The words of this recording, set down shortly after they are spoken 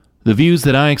The views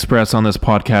that I express on this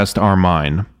podcast are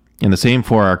mine, and the same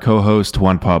for our co-host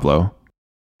Juan Pablo.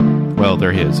 Well,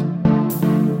 they're his.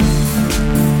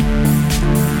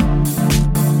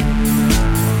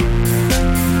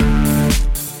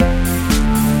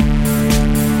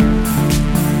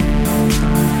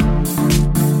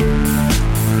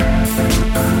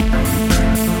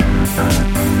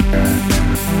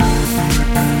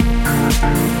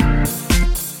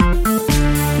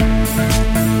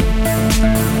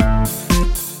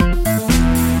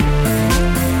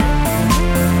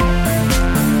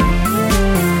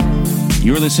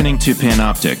 You're listening to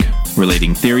Panoptic,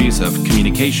 relating theories of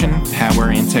communication, power,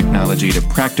 and technology to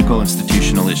practical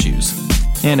institutional issues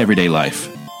and everyday life.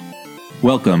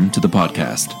 Welcome to the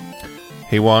podcast.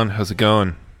 Hey Juan, how's it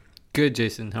going? Good,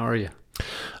 Jason. How are you?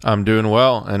 I'm doing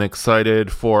well and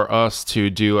excited for us to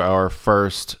do our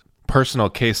first personal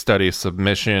case study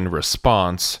submission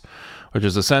response, which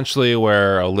is essentially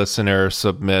where a listener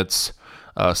submits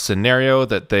a scenario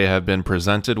that they have been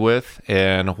presented with,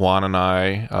 and Juan and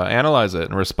I analyze it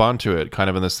and respond to it, kind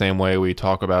of in the same way we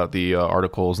talk about the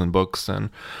articles and books and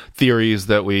theories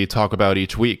that we talk about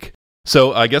each week.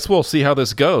 So I guess we'll see how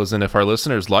this goes, and if our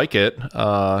listeners like it,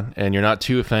 and you're not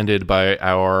too offended by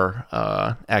our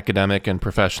academic and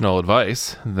professional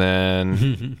advice,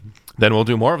 then we'll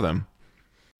do more of them.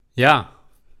 Yeah,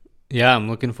 I'm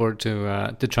looking forward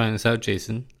to trying this out,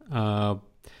 Jason.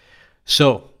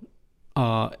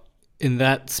 In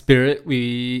that spirit,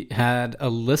 we had a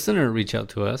listener reach out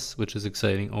to us, which is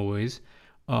exciting always.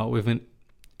 We have an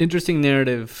interesting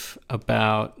narrative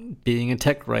about being a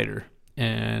tech writer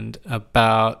and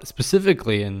about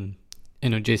specifically, and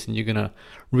Jason, you're gonna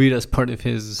read us part of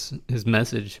his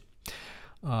message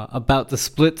about the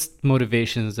split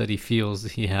motivations that he feels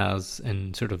he has,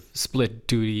 and sort of split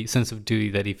sense of duty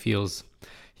that he feels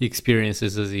he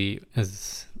experiences as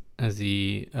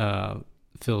he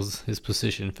fills his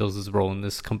position, fills his role in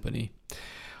this company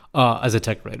as a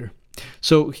tech writer.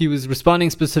 So he was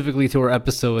responding specifically to our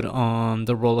episode on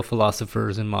the role of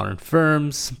philosophers in modern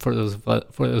firms. For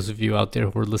those of you out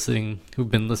there who've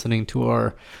been listening to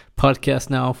our podcast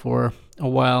now for a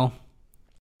while,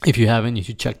 if you haven't, you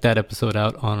should check that episode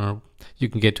out you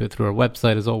can get to it through our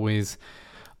website as always.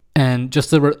 And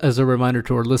just as a reminder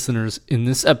to our listeners, in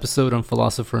this episode on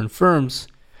philosopher and firms,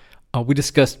 we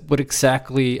discussed what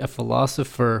exactly a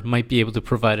philosopher might be able to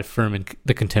provide a firm in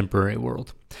the contemporary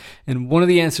world. And one of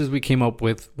the answers we came up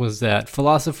with was that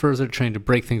philosophers are trying to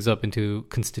break things up into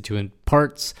constituent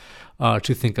parts,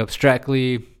 to think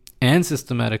abstractly and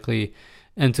systematically,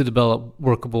 and to develop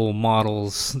workable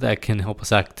models that can help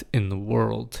us act in the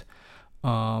world,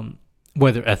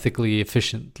 whether ethically,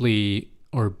 efficiently,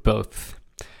 or both.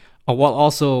 While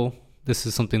also, this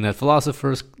is something that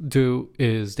philosophers do,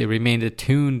 is they remain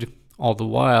attuned all the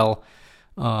while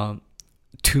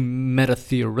to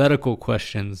meta-theoretical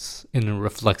questions in a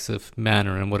reflexive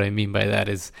manner. And what I mean by that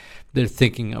is they're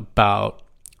thinking about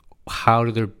how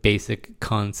do their basic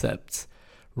concepts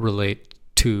relate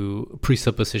to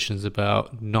presuppositions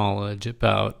about knowledge,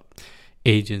 about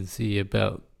agency,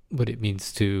 about what it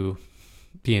means to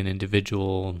be an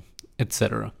individual,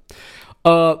 etc.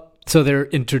 So they're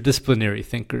interdisciplinary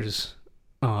thinkers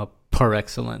par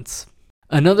excellence.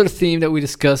 Another theme that we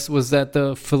discussed was that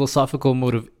the philosophical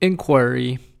mode of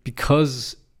inquiry,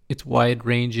 because it's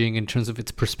wide-ranging in terms of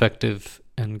its perspective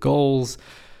and goals,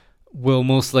 will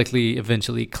most likely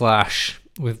eventually clash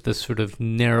with the sort of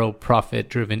narrow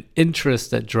profit-driven interests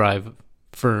that drive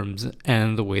firms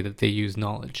and the way that they use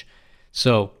knowledge.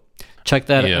 So check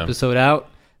that episode out.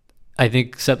 I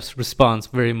think Sep's response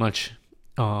very much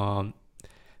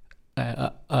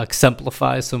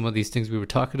exemplifies some of these things we were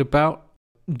talking about.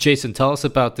 Jason, tell us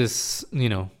about this,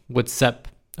 what Sep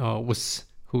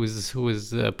who is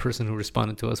the person who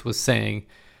responded to us, was saying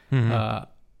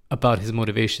about his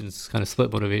motivations, kind of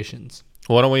split motivations.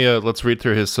 Why don't we, let's read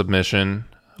through his submission,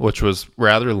 which was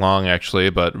rather long actually,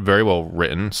 but very well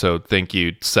written. So thank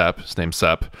you, Sep. His name's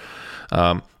Sep.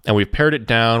 And we've pared it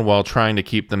down while trying to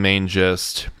keep the main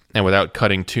gist and without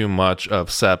cutting too much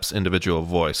of Sep's individual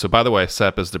voice. So by the way,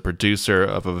 Sep is the producer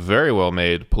of a very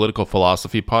well-made political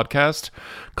philosophy podcast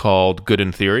called Good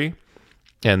in Theory,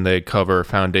 and they cover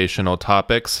foundational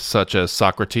topics such as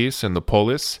Socrates and the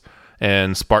Polis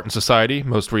and Spartan Society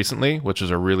most recently, which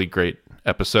is a really great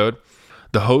episode.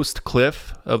 The host,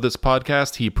 Cliff, of this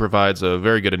podcast, he provides a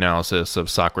very good analysis of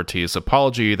Socrates'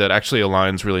 apology that actually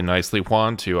aligns really nicely,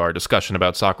 Juan, to our discussion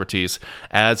about Socrates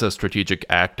as a strategic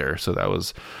actor. So that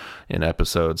was in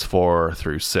episodes 4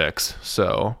 through 6.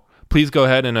 So please go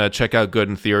ahead and check out Good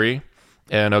in Theory.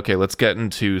 And okay, let's get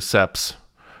into Sep's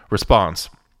response.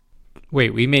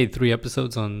 Wait, we made 3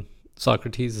 episodes on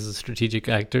Socrates is a strategic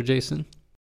actor, Jason?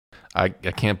 I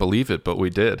can't believe it, but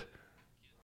we did.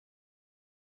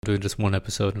 Doing just one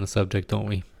episode on a subject, don't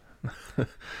we?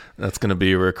 That's going to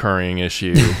be a recurring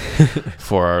issue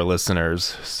for our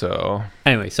listeners. So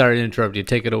anyway, sorry to interrupt you.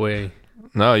 Take it away.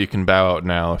 No, you can bow out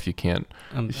now if you can't.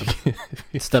 I'm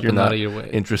stepping out of your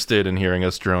way. Interested in hearing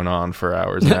us drone on for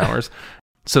hours and hours.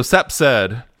 So Sepp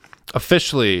said,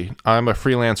 officially, I'm a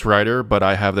freelance writer, but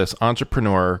I have this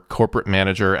entrepreneur, corporate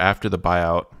manager after the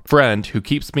buyout friend who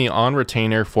keeps me on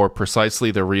retainer for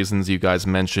precisely the reasons you guys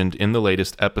mentioned in the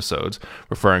latest episodes,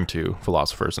 referring to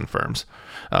philosophers and firms.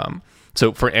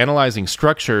 So for analyzing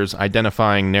structures,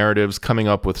 identifying narratives, coming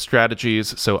up with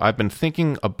strategies. So I've been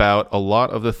thinking about a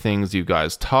lot of the things you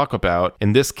guys talk about.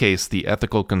 In this case, the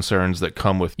ethical concerns that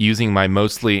come with using my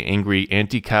mostly angry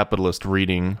anti-capitalist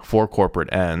reading for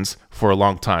corporate ends for a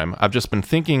long time. I've just been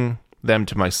thinking them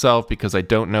to myself because I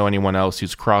don't know anyone else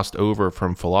who's crossed over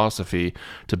from philosophy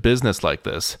to business like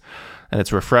this. And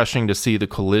it's refreshing to see the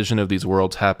collision of these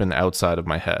worlds happen outside of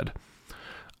my head.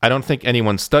 I don't think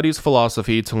anyone studies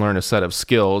philosophy to learn a set of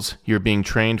skills. You're being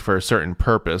trained for a certain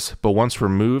purpose, but once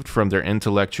removed from their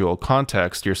intellectual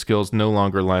context, your skills no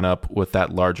longer line up with that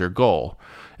larger goal.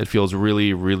 It feels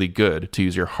really, really good to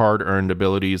use your hard-earned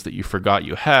abilities that you forgot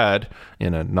you had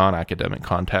in a non-academic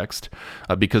context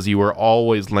because you were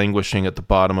always languishing at the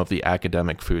bottom of the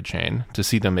academic food chain, to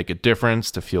see them make a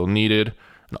difference, to feel needed,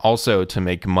 and also to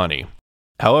make money.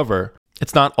 However,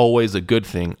 it's not always a good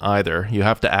thing either. You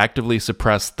have to actively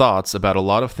suppress thoughts about a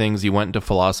lot of things you went into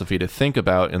philosophy to think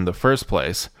about in the first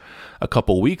place. A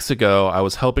couple weeks ago, I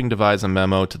was helping devise a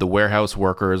memo to the warehouse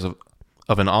workers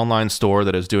of an online store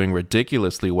that is doing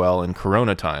ridiculously well in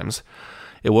Corona times.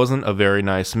 It wasn't a very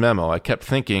nice memo. I kept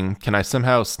thinking, can I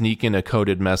somehow sneak in a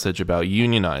coded message about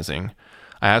unionizing?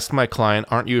 I asked my client,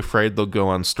 aren't you afraid they'll go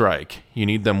on strike? You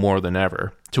need them more than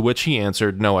ever. To which he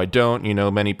answered, no, I don't. You know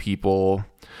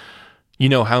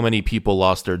how many people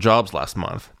lost their jobs last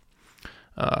month.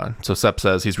 So Sepp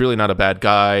says he's really not a bad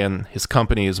guy, and his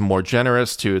company is more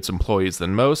generous to its employees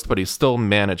than most, but he's still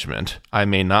management. I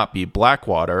may not be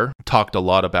Blackwater, talked a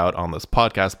lot about on this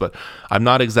podcast, but I'm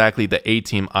not exactly the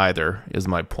A-team either, is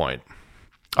my point.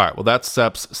 All right, well, that's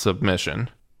Sepp's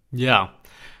submission. Yeah,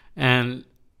 and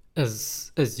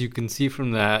as you can see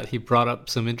from that, he brought up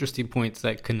some interesting points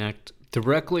that connect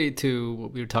directly to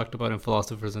what we talked about in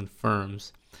Philosophers and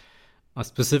Firms.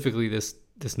 Specifically, this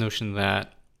notion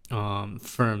that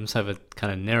firms have a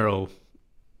kind of narrow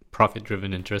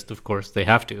profit-driven interest. Of course, they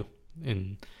have to.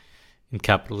 In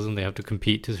capitalism, they have to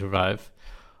compete to survive.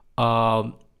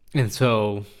 And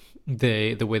so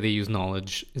the way they use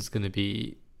knowledge is going to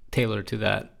be tailored to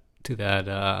that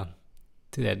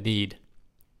need.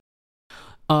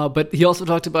 But he also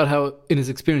talked about how, in his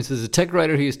experience as a tech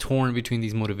writer, he is torn between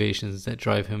these motivations that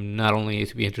drive him not only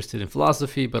to be interested in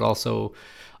philosophy, but also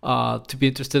to be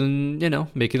interested in,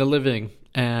 making a living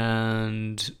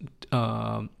and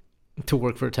to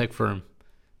work for a tech firm,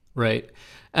 right?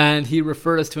 And he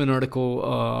referred us to an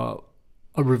article,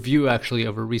 a review actually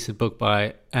of a recent book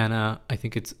by Anna, I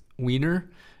think it's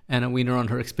Anna Wiener, on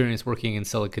her experience working in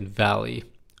Silicon Valley.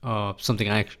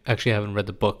 Something I actually haven't read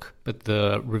the book, but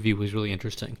the review was really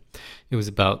interesting. It was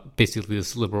about basically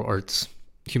this liberal arts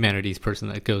humanities person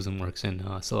that goes and works in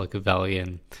Silicon Valley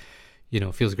and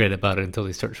feels great about it until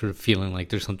they start sort of feeling like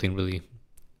there's something really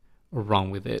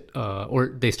wrong with it, or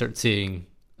they start seeing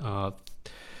the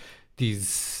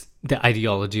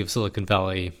ideology of Silicon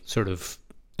Valley sort of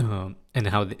and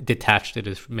how detached it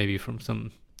is maybe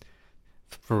from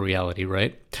reality,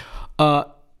 right?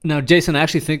 Now, Jason, I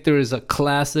actually think there is a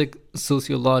classic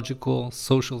sociological,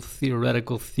 social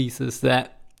theoretical thesis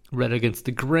that, read against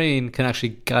the grain, can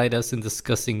actually guide us in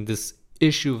discussing this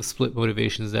issue of split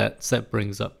motivations that Sepp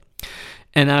brings up.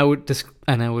 And I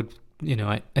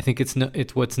think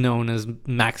it's what's known as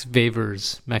Max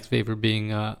Weber's. Max Weber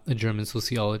being a German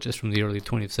sociologist from the early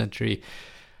 20th century.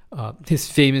 His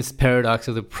famous paradox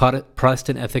of the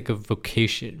Protestant ethic of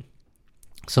vocation.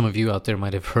 Some of you out there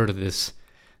might have heard of this.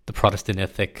 The Protestant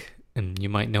ethic, and you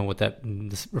might know what that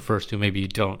refers to. Maybe you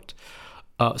don't.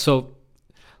 So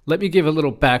let me give a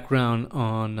little background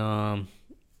on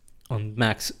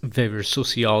Max Weber's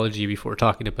sociology before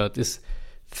talking about this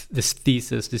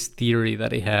thesis, this theory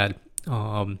that he had.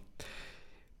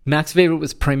 Max Weber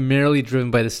was primarily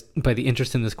driven by the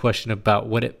interest in this question about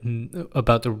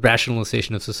about the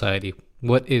rationalization of society.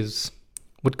 What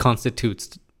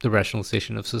constitutes the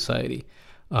rationalization of society?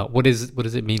 What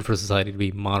does it mean for society to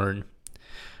be modern?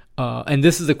 And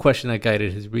this is a question that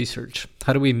guided his research.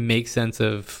 How do we make sense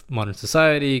of modern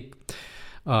society?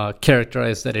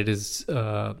 Characterize that it is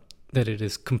that it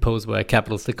is composed by a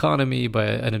capitalist economy, by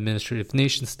an administrative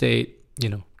nation state.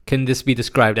 Can this be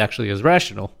described actually as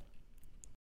rational,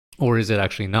 or is it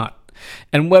actually not?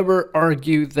 And Weber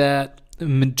argued that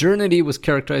modernity was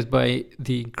characterized by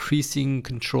the increasing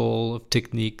control of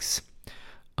techniques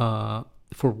for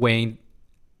weighing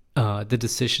the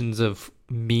decisions of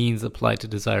means applied to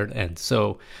desired ends.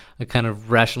 So a kind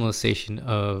of rationalization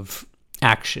of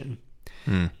action.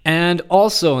 And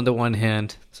also, on the one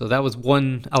hand, so that was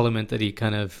one element that he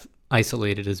kind of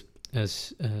isolated as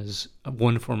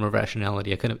one form of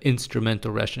rationality, a kind of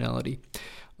instrumental rationality,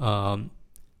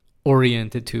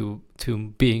 oriented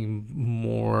to being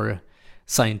more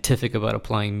scientific about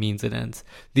applying means and ends.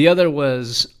 The other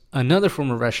was another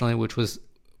form of rationality, which was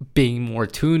being more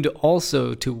tuned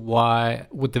also to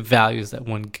with the values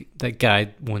that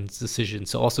guide one's decision.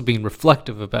 So also being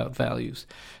reflective about values,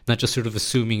 not just sort of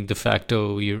assuming de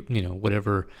facto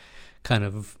whatever kind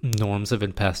of norms have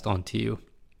been passed on to you,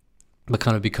 but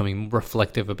kind of becoming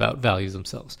reflective about values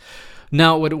themselves.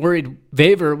 Now, what worried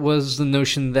Weber was the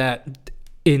notion that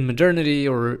in modernity,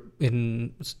 or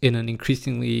in an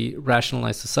increasingly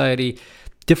rationalized society,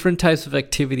 different types of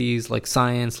activities like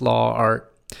science, law, art,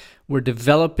 were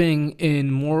developing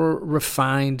in more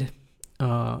refined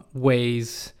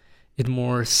ways, in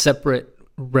more separate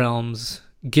realms,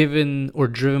 given or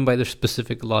driven by their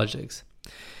specific logics.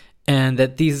 And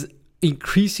that these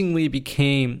increasingly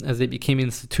became, as they became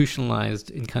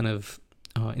institutionalized in kind of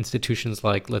institutions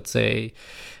like, let's say,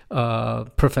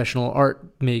 professional art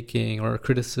making or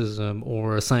criticism,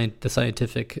 or the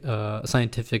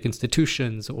scientific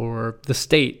institutions, or the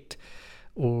state,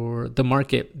 or the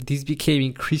market, these became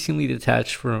increasingly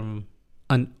detached from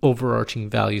an overarching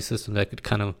value system that could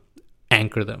kind of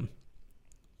anchor them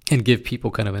and give people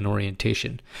kind of an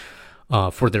orientation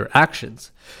for their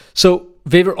actions. So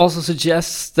Weber also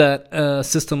suggests that a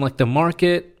system like the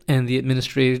market and the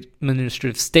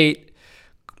administrative state,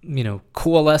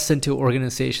 coalesce into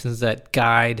organizations that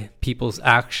guide people's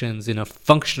actions in a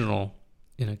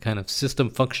kind of system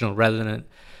functional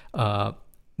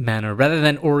manner, rather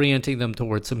than orienting them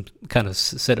towards some kind of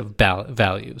set of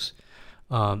values.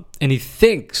 And he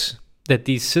thinks that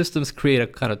these systems create a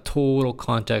kind of total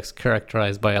context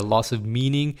characterized by a loss of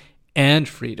meaning and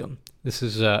freedom. This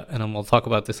is, and we'll talk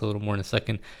about this a little more in a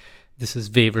second, this is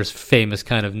Weber's famous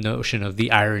kind of notion of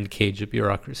the iron cage of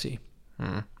bureaucracy.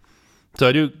 So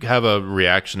I do have a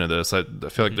reaction to this. I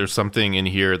feel like there's something in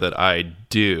here that I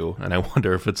do, and I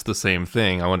wonder if it's the same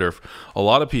thing. I wonder if a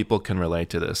lot of people can relate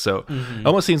to this. So it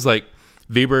almost seems like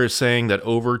Weber is saying that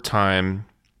over time,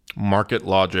 market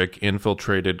logic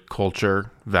infiltrated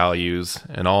culture, values,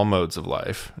 and all modes of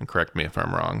life. And correct me if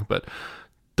I'm wrong, but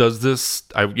does this,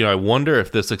 I wonder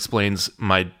if this explains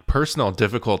my personal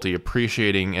difficulty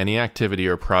appreciating any activity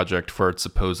or project for its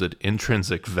supposed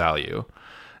intrinsic value.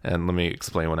 And let me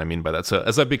explain what I mean by that. So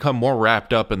as I've become more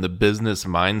wrapped up in the business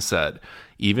mindset,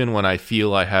 even when I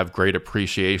feel I have great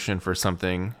appreciation for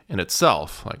something in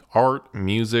itself, like art,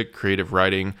 music, creative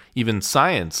writing, even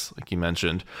science, like you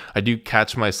mentioned, I do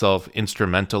catch myself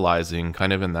instrumentalizing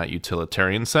kind of in that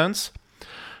utilitarian sense.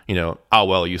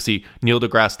 You see, Neil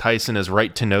deGrasse Tyson is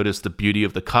right to notice the beauty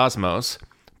of the cosmos,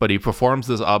 but he performs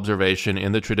this observation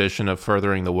in the tradition of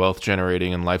furthering the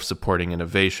wealth-generating and life-supporting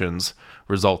innovations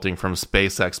resulting from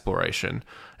space exploration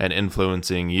and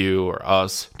influencing you or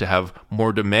us to have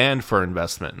more demand for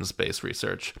investment in space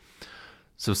research.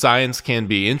 So science can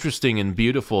be interesting and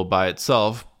beautiful by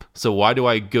itself, so why do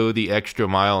I go the extra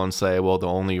mile and say, well, the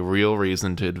only real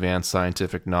reason to advance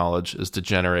scientific knowledge is to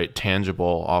generate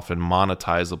tangible, often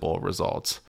monetizable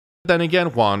results? Then again,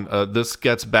 Juan, this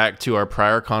gets back to our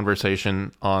prior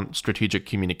conversation on strategic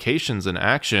communications and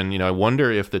action. I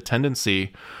wonder if the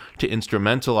tendency to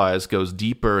instrumentalize goes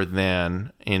deeper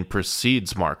than and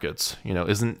precedes markets.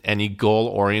 Isn't any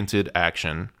goal-oriented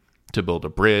action to build a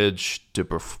bridge, to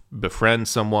befriend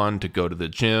someone, to go to the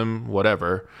gym,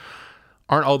 whatever,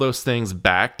 aren't all those things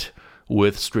backed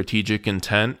with strategic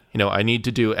intent? I need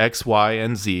to do X, Y,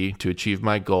 and Z to achieve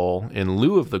my goal. In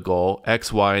lieu of the goal,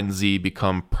 X, Y, and Z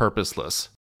become purposeless.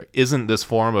 Isn't this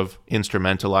form of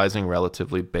instrumentalizing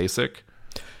relatively basic?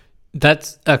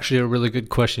 That's actually a really good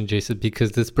question, Jason,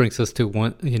 because this brings us to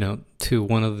one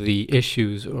of the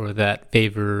issues, or that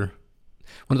one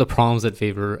of the problems that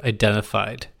Weber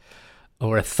identified,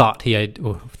 or thought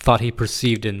he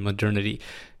perceived in modernity.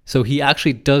 So he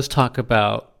actually does talk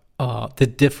about the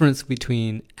difference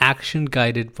between action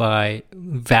guided by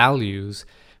values,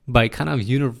 by kind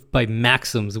of by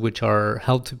maxims which are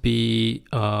held to be,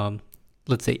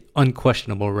 let's say,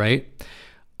 unquestionable, right?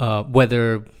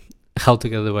 Whether held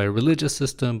together by a religious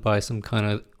system, by some kind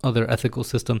of other ethical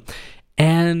system,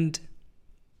 and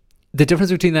the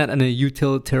difference between that and a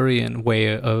utilitarian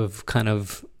way of kind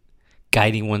of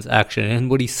guiding one's action. And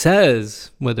what he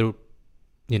says, whether,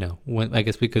 I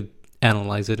guess we could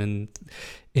analyze it in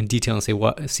detail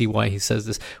and see why he says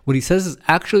this. What he says is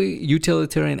actually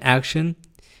utilitarian action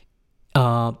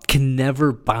can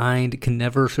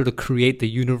never sort of create the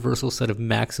universal set of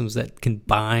maxims that can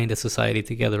bind a society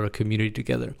together, a community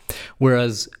together.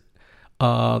 Whereas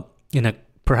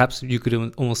perhaps you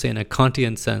could almost say in a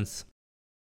Kantian sense,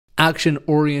 action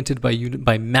oriented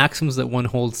by maxims that one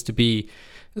holds to be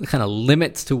kind of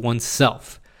limits to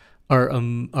oneself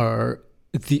are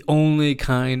the only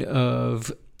kind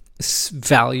of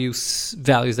values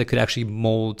that could actually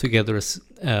mold together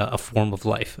a form of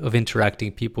life, of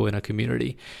interacting people in a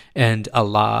community, and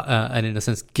and in a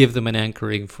sense give them an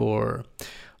anchoring for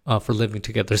living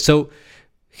together. So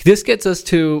this gets us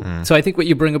to so I think what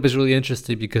you bring up is really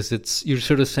interesting, because you're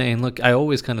sort of saying, look, I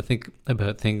always kind of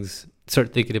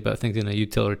start thinking about things in a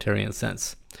utilitarian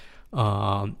sense,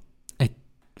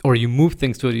 or you move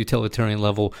things to a utilitarian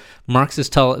level. Marx is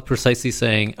precisely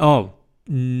saying,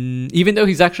 even though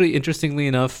he's actually, interestingly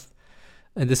enough,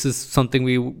 and this is something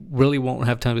we really won't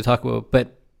have time to talk about,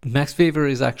 but Max Weber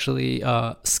is actually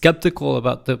skeptical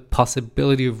about the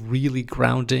possibility of really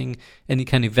grounding any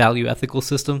kind of value ethical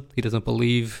system. He doesn't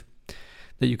believe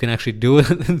that you can actually do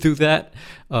that.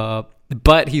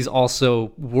 But he's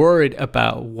also worried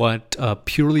about what a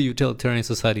purely utilitarian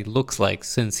society looks like,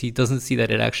 since he doesn't see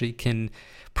that it actually can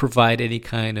provide any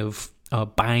kind of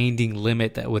binding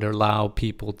limit that would allow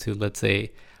people to, let's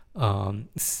say,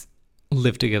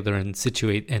 live together and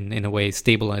situate and in a way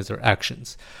stabilize their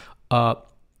actions. And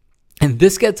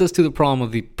this gets us to the problem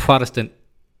of the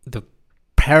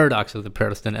paradox of the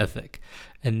Protestant ethic.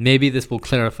 And maybe this will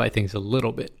clarify things a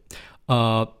little bit.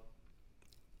 And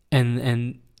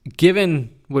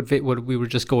given what we were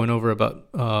just going over about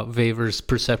Weber's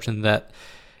perception that,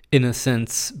 in a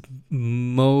sense,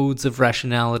 modes of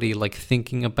rationality, like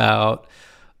thinking about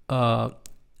how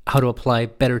to apply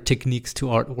better techniques to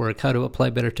artwork, how to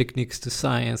apply better techniques to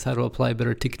science, how to apply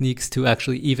better techniques to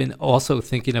actually even also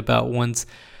thinking about one's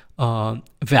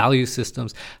value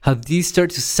systems, how these start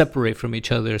to separate from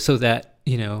each other, so that,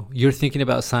 you're thinking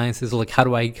about science is like, how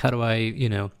do I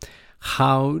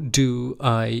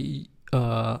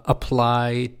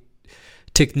apply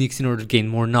techniques in order to gain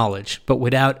more knowledge, but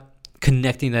without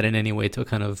connecting that in any way to a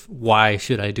kind of, why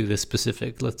should I do this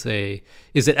specific, let's say,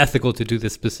 is it ethical to do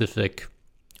this specific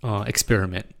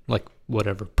experiment, like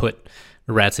whatever, put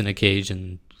rats in a cage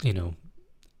and,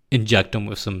 inject them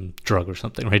with some drug or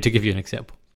something, right, to give you an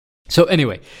example. So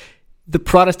anyway, the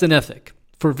Protestant ethic.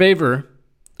 For Weber,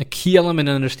 a key element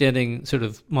in understanding sort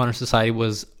of modern society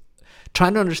was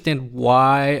trying to understand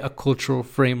how a cultural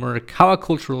framework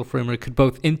could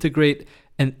both integrate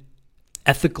an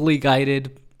ethically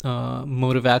guided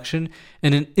mode of action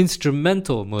and an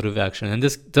instrumental mode of action. And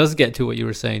this does get to what you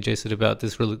were saying, Jason, about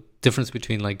this real difference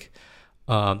between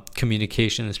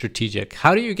communication and strategic.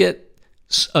 How do you get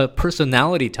a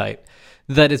personality type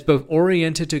that is both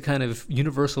oriented to kind of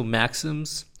universal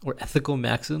maxims or ethical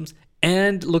maxims,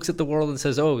 and looks at the world and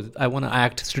says, I want to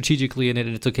act strategically in it,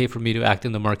 and it's okay for me to act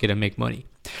in the market and make money.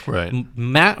 Right.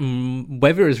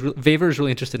 Weber is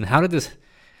really interested in how did this,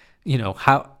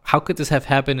 how could this have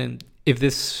happened? And if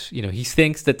this, he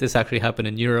thinks that this actually happened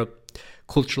in Europe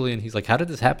culturally, and he's like, how did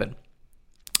this happen?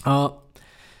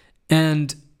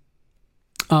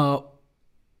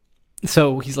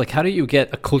 So he's like, how do you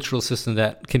get a cultural system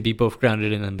that can be both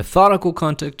grounded in a methodical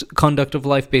conduct of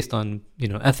life based on,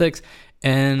 ethics,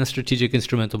 and a strategic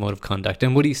instrumental mode of conduct?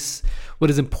 And what is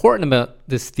important about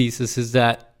this thesis is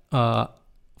that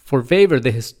for Weber,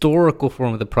 the historical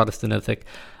form of the Protestant ethic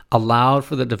allowed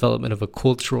for the development of a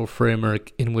cultural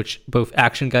framework in which both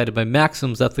action guided by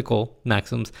ethical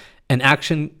maxims, and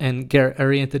action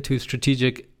oriented to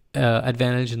strategic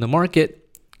advantage in the market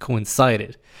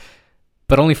coincided,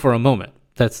 but only for a moment.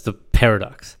 That's the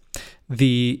paradox.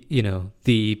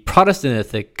 The Protestant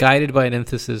ethic, guided by an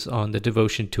emphasis on the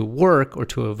devotion to work or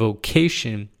to a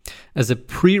vocation as a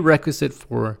prerequisite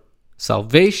for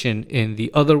salvation in the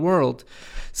other world,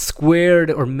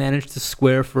 managed to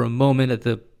square for a moment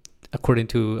according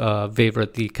to Weber,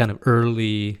 at the kind of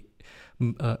early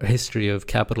history of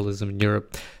capitalism in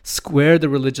Europe, squared the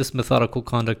religious methodical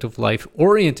conduct of life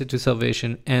oriented to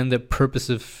salvation and the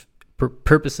purposive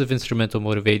instrumental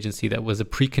mode of agency that was a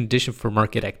precondition for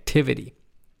market activity.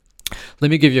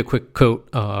 Let me give you a quick quote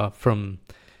from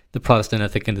The Protestant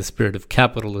Ethic and the Spirit of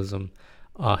Capitalism,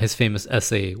 his famous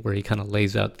essay where he kind of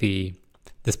lays out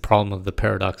this problem of the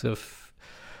paradox of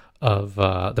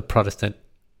the Protestant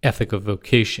ethic of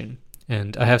vocation.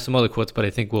 And I have some other quotes, but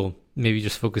I think we'll maybe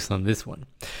just focus on this one.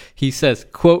 He says,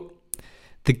 quote,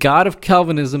 "The God of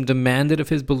Calvinism demanded of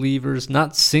his believers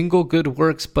not single good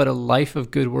works, but a life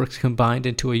of good works combined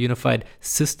into a unified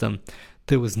system.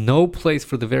 There was no place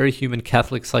for the very human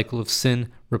Catholic cycle of sin,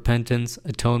 repentance,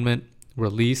 atonement,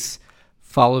 release,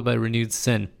 followed by renewed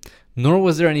sin. Nor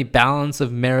was there any balance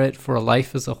of merit for a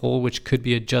life as a whole which could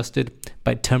be adjusted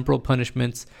by temporal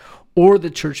punishments or the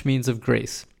church means of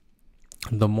grace.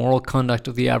 The moral conduct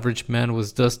of the average man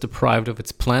was thus deprived of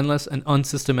its planless and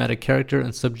unsystematic character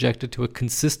and subjected to a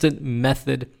consistent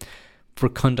method for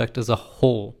conduct as a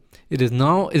whole. It is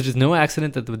no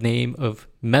accident that the name of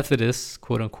Methodists,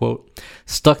 quote unquote,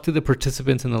 stuck to the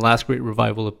participants in the last great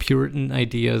revival of Puritan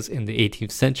ideas in the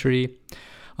 18th century.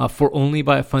 For only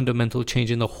by a fundamental change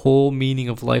in the whole meaning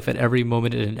of life at every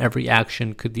moment and in every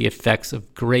action could the effects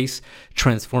of grace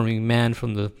transforming man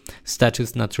from the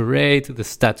status naturae to the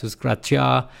status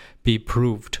gratia be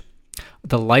proved.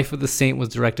 The life of the saint was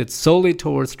directed solely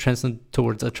towards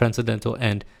a transcendental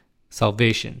end,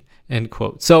 salvation." End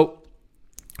quote. So,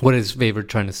 what is Weber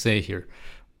trying to say here?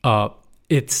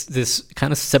 It's this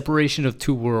kind of separation of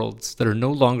two worlds that are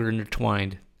no longer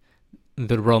intertwined.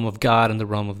 The realm of God and the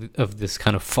realm of this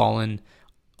kind of fallen,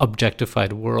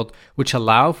 objectified world, which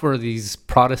allow for these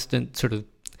Protestant, sort of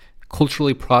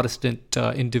culturally Protestant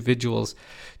individuals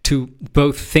to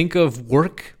both think of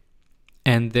work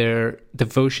and their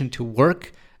devotion to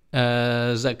work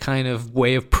as a kind of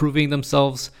way of proving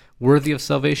themselves worthy of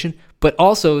salvation, but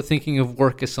also thinking of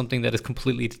work as something that is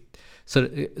completely,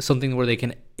 something where they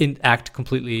can act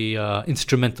completely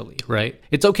instrumentally, right?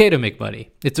 It's okay to make money.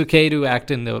 It's okay to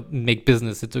act and make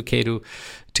business. It's okay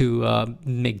to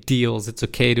make deals. It's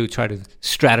okay to try to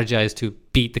strategize to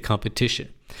beat the competition.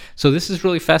 So this is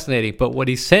really fascinating. But what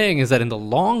he's saying is that in the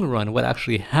long run, what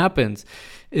actually happens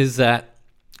is that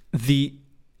the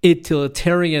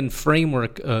utilitarian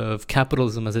framework of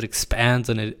capitalism, as it expands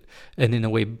and in a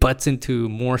way butts into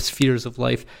more spheres of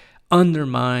life,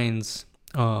 undermines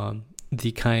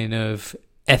the kind of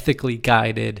ethically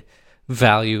guided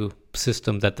value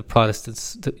system that the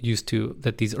Protestants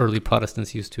that these early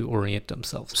Protestants used to orient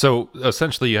themselves. So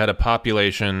essentially you had a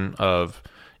population of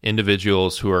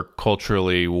individuals who are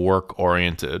culturally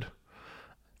work-oriented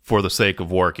for the sake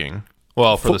of working.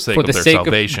 Well, for the sake of their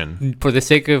salvation. For the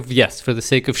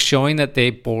sake of showing that they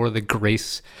bore the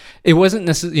grace. It wasn't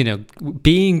necessarily,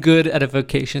 being good at a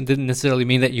vocation didn't necessarily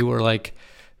mean that you were like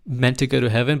meant to go to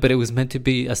heaven, but it was meant to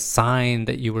be a sign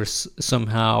that you were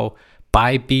somehow,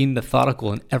 by being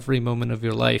methodical in every moment of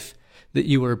your life, that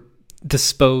you were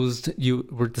disposed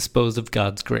of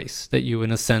God's grace, that you,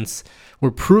 in a sense,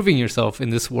 were proving yourself in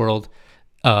this world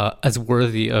as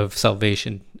worthy of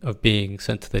salvation, of being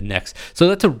sent to the next. So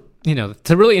that's it's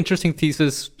a really interesting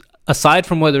thesis, aside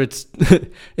from whether it's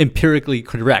empirically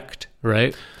correct,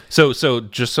 right? So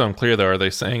just so I'm clear, though, are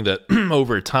they saying that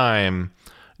over time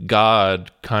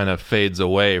God kind of fades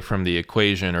away from the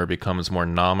equation or becomes more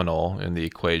nominal in the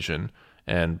equation,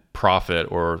 and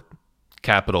profit or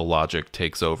capital logic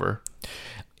takes over?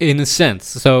 In a sense.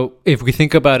 So if we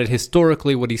think about it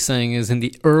historically, what he's saying is in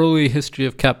the early history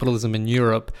of capitalism in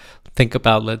Europe, think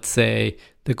about, let's say,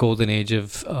 the golden age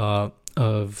of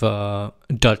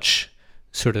Dutch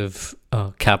sort of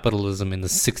capitalism in the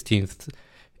 16th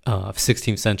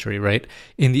century, right?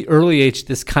 In the early age,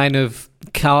 this kind of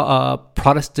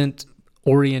Protestant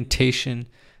orientation,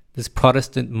 this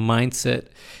Protestant mindset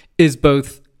is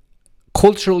both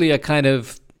culturally a kind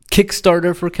of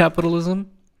kickstarter for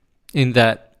capitalism, in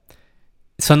that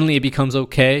suddenly it becomes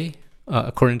okay,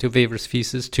 according to Weber's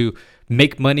thesis, to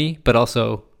make money, but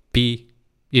also be,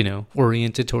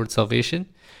 oriented towards salvation.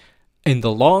 In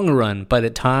the long run, by the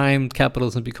time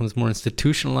capitalism becomes more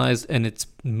institutionalized and its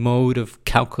mode of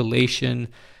calculation,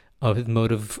 its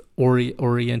mode of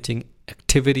orienting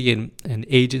activity and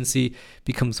agency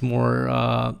becomes more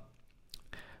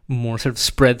sort of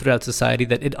spread throughout society,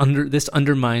 that this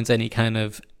undermines any kind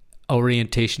of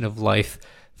orientation of life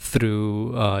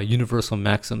through universal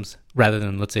maxims, rather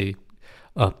than, let's say,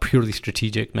 purely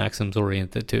strategic maxims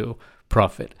oriented to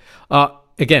profit.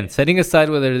 Again, setting aside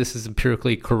whether this is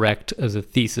empirically correct as a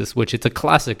thesis, which it's a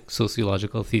classic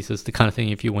sociological thesis, the kind of thing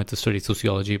if you went to study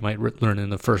sociology, you might learn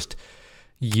in the first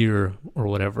year or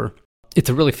whatever. It's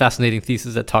a really fascinating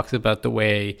thesis that talks about the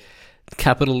way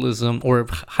capitalism, or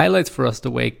highlights for us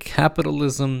the way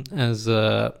capitalism as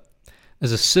a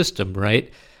system,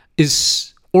 right,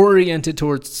 is oriented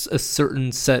towards a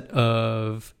certain set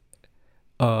of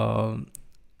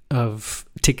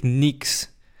techniques,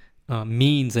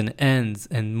 means and ends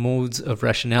and modes of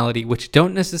rationality, which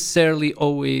don't necessarily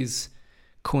always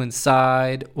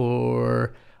coincide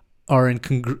or are in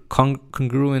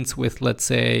congruence with, let's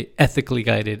say, ethically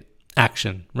guided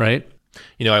action, right?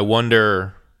 I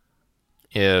wonder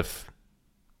if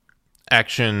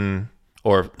action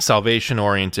or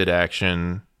salvation-oriented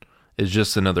action is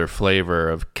just another flavor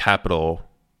of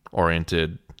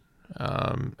capital-oriented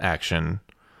action,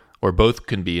 or both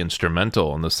can be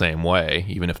instrumental in the same way,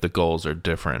 even if the goals are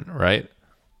different, right?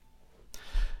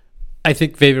 I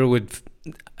think Weber would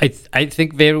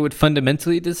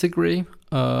fundamentally disagree,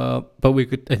 but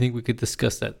I think we could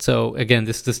discuss that. So again,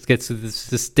 this gets to this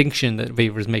distinction that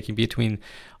Weber is making between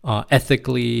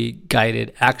ethically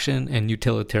guided action and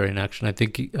utilitarian action. I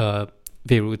think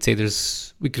Weber would say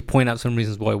we could point out some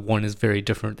reasons why one is very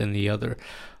different than the other.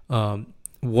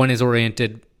 One is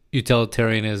oriented,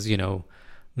 utilitarian is,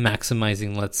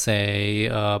 maximizing, let's say,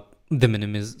 the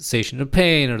minimization of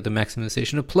pain or the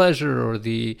maximization of pleasure or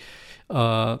the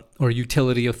or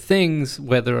utility of things,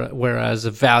 whereas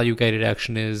a value-guided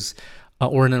action is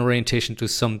or an orientation to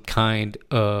some kind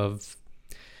of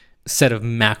set of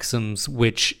maxims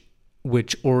which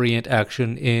orient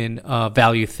action in a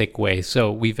value-thick way.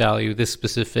 So we value this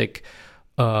specific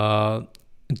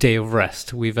day of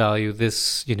rest. We value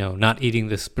this, not eating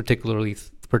this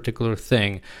particular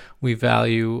thing. We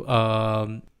value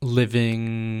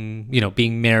living,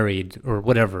 being married or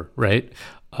whatever, right?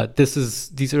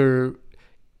 These are,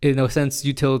 in a sense,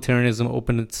 utilitarianism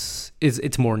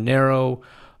it's more narrow,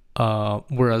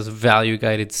 whereas a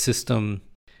value-guided system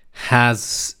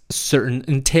entails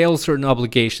certain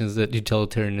obligations that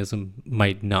utilitarianism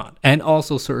might not, and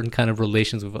also certain kind of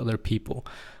relations with other people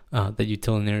that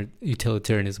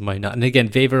utilitarianism might not. And again,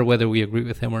 Weber, whether we agree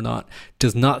with him or not,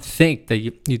 does not think that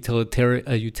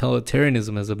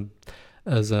utilitarianism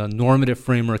as a normative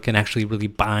framework can actually really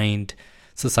bind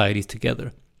societies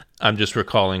together. I'm just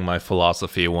recalling my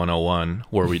philosophy 101,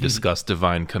 where we discussed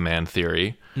divine command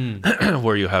theory,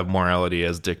 where you have morality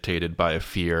as dictated by a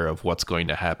fear of what's going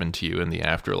to happen to you in the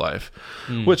afterlife,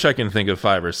 which I can think of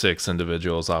 5 or 6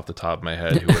 individuals off the top of my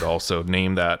head who would also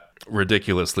name that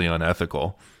ridiculously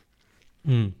unethical.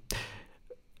 And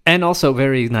also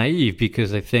very naive,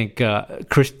 because I think, not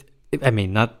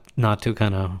to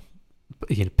kind of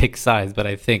pick sides, but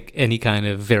I think any kind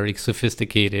of very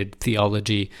sophisticated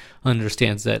theology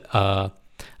understands that a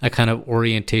kind of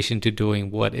orientation to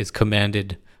doing what is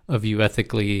commanded of you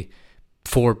ethically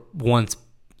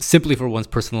simply for one's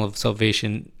personal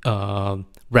salvation,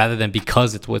 rather than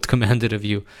because it's what's commanded of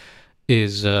you,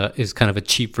 is kind of a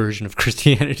cheap version of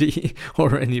Christianity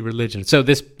or any religion. So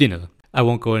this, I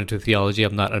won't go into theology.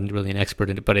 I'm not really an expert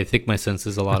in it, but I think my sense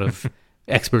is a lot of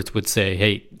experts would say,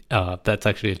 hey, that's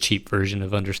actually a cheap version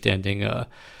of understanding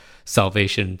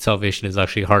salvation. Salvation is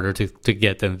actually harder to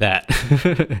get than that.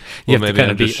 Maybe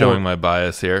I'm just showing my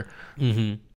bias here.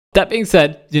 Mm-hmm. That being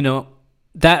said,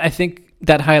 that I think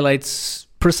that highlights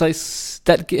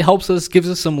gives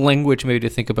us some language maybe to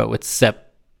think about what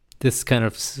this kind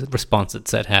of response that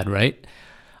Seth had, right?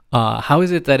 How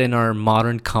is it that in our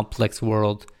modern complex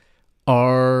world,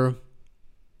 our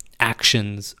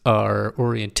actions, our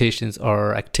orientations,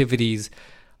 our activities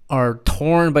are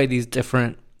torn by these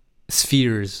different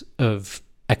spheres of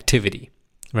activity,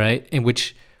 right? In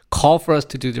which call for us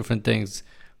to do different things,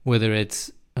 whether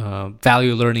it's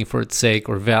value learning for its sake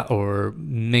or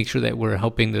make sure that we're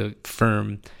helping the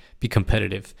firm be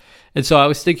competitive. And so I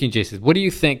was thinking, Jason, what do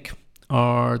you think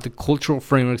are the cultural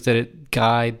frameworks that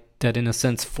in a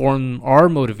sense form our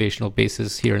motivational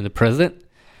basis here in the present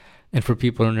and for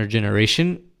people in our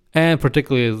generation? And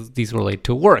particularly as these relate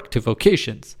to work, to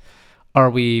vocations. Are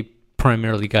we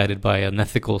primarily guided by an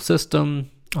ethical system?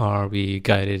 Are we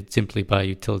guided simply by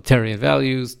utilitarian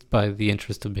values, by the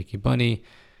interest of making money?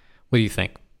 What do you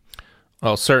think?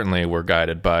 Well, certainly we're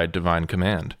guided by divine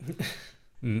command.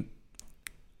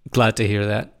 Glad to hear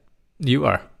that. You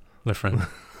are, my friend.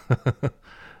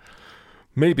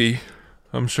 Maybe.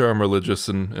 I'm sure I'm religious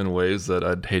in ways that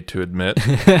I'd hate to admit.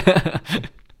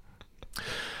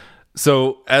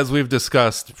 So, as we've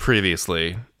discussed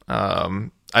previously,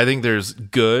 I think there's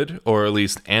good, or at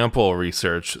least ample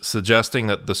research suggesting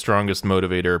that the strongest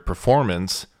motivator of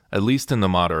performance, at least in the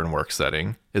modern work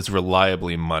setting, is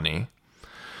reliably money.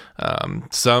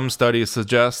 Some studies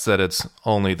suggest that it's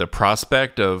only the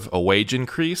prospect of a wage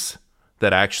increase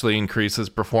that actually increases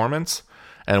performance,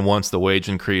 and once the wage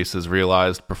increase is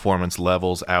realized, performance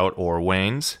levels out or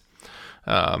wanes.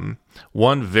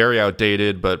 One very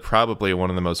outdated, but probably one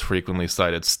of the most frequently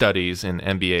cited studies in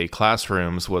MBA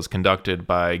classrooms was conducted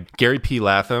by Gary P.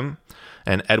 Latham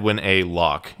and Edwin A.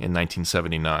 Locke in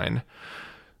 1979.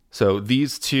 So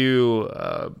these two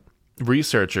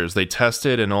researchers, they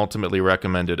tested and ultimately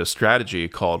recommended a strategy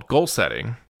called goal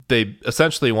setting they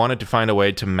essentially wanted to find a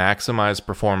way to maximize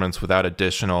performance without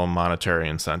additional monetary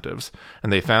incentives.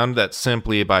 And they found that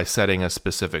simply by setting a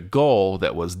specific goal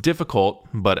that was difficult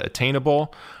but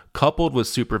attainable, coupled with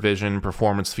supervision,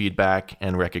 performance feedback,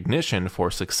 and recognition for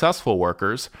successful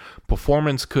workers,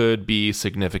 performance could be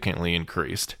significantly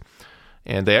increased.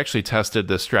 And they actually tested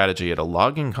this strategy at a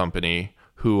logging company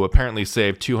who apparently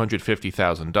saved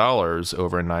 $250,000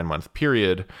 over a 9-month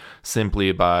period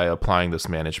simply by applying this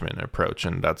management approach.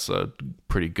 And that's a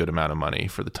pretty good amount of money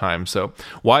for the time. So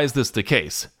why is this the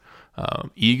case?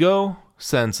 Ego,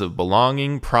 sense of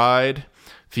belonging, pride,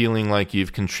 feeling like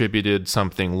you've contributed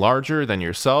something larger than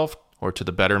yourself or to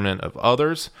the betterment of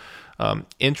others.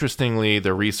 Interestingly,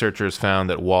 the researchers found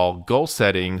that while goal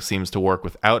setting seems to work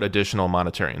without additional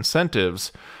monetary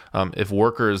incentives, if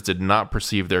workers did not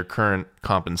perceive their current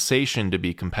compensation to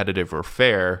be competitive or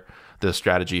fair, the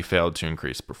strategy failed to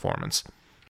increase performance.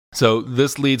 So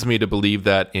this leads me to believe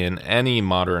that in any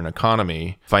modern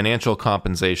economy, financial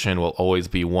compensation will always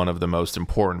be one of the most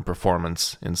important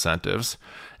performance incentives,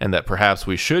 and that perhaps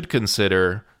we should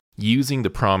consider using the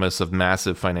promise of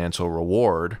massive financial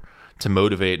reward to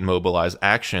motivate and mobilize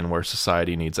action where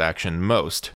society needs action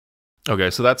most. Okay,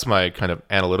 so that's my kind of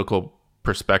analytical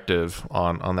perspective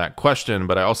on that question,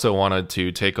 but I also wanted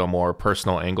to take a more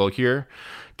personal angle here,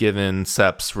 given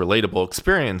Sep's relatable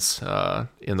experience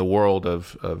in the world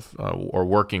of or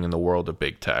working in the world of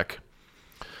big tech.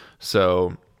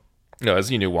 So,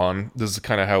 as you knew, Juan, this is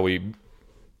kind of how we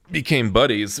became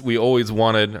buddies. I always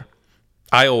wanted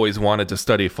to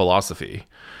study philosophy.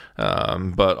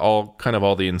 But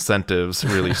all the incentives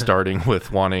really starting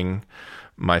with wanting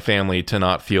my family to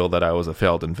not feel that I was a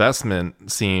failed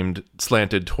investment seemed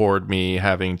slanted toward me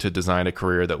having to design a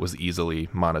career that was easily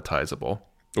monetizable,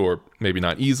 or maybe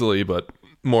not easily, but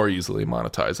more easily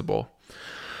monetizable.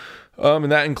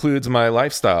 And that includes my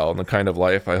lifestyle and the kind of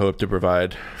life I hope to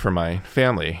provide for my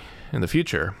family in the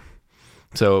future.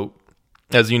 So,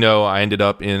 as you know, I ended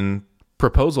up in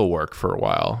proposal work for a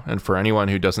while. And for anyone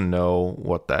who doesn't know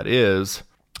what that is,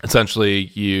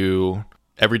 essentially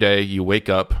every day you wake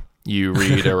up, you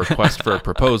read a request for a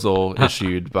proposal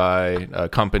issued by a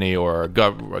company or a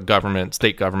government,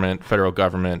 state government, federal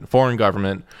government, foreign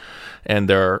government, and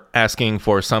they're asking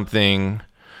for something,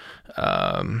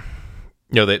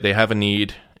 they have a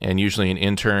need, and usually an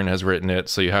intern has written it,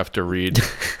 so you have to read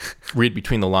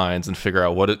between the lines and figure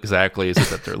out what exactly is it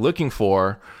that they're looking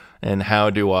for, and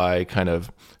how do I kind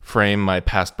of frame my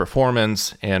past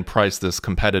performance and price this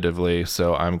competitively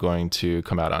so I'm going to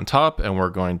come out on top and we're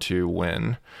going to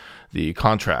win the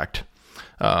contract.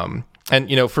 And,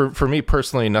 for me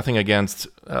personally, nothing against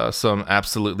some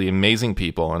absolutely amazing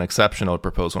people and exceptional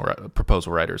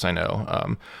proposal writers I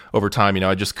know. Over time,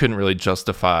 I just couldn't really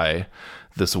justify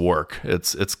this work.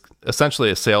 It's essentially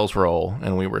a sales role,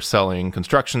 and we were selling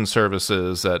construction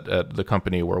services at the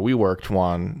company where we worked,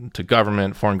 to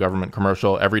government, foreign government,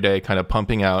 commercial, every day, kind of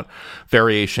pumping out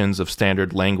variations of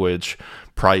standard language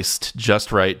priced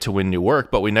just right to win new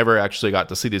work, but we never actually got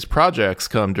to see these projects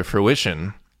come to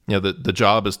fruition. The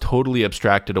job is totally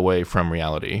abstracted away from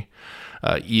reality.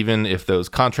 Even if those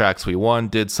contracts we won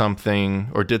did something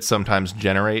or did sometimes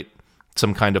generate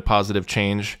some kind of positive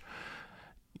change,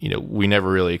 we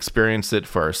never really experienced it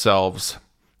for ourselves.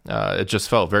 It just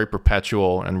felt very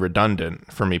perpetual and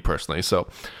redundant for me personally. So,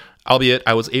 albeit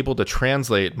I was able to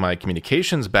translate my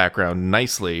communications background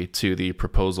nicely to the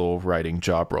proposal writing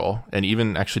job role. And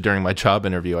even actually during my job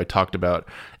interview, I talked about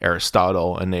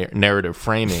Aristotle and narrative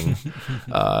framing.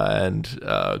 And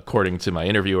according to my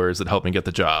interviewers, it helped me get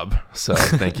the job. So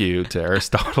thank you to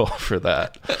Aristotle for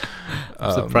that.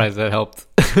 I'm surprised that helped.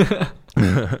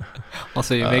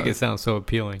 Also, you make it sound so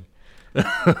appealing.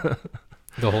 The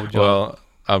whole job. Well,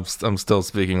 I'm still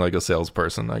speaking like a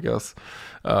salesperson, I guess.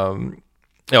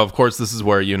 Of course, this is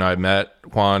where you and I met,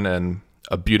 Juan, and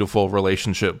a beautiful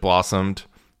relationship blossomed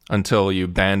until you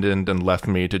abandoned and left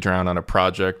me to drown on a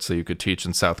project so you could teach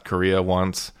in South Korea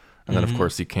once. And then, of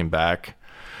course, you came back.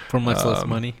 For much less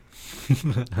money.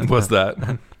 What's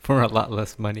that? For a lot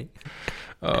less money.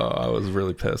 I was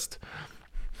really pissed.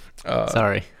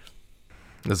 Sorry.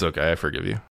 It's okay. I forgive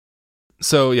you.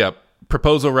 So, yeah,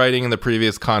 proposal writing in the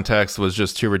previous context was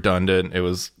just too redundant. It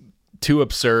was too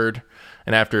absurd.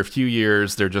 And after a few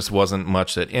years, there just wasn't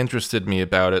much that interested me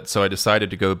about it. So I decided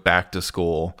to go back to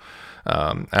school.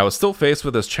 I was still faced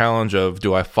with this challenge of,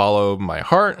 do I follow my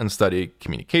heart and study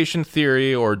communication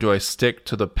theory, or do I stick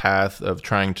to the path of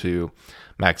trying to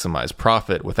maximize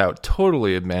profit without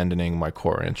totally abandoning my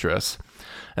core interests?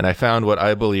 and I found what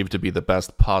I believe to be the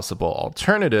best possible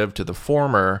alternative to the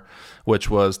former, which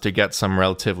was to get some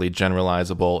relatively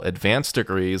generalizable advanced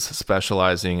degrees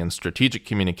specializing in strategic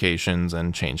communications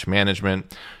and change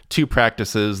management, two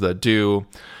practices that do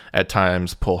at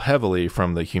times pull heavily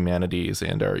from the humanities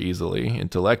and are easily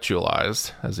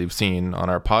intellectualized, as you've seen on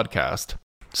our podcast.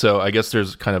 So I guess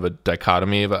there's kind of a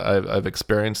dichotomy I've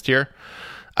experienced here.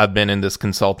 I've been in this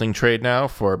consulting trade now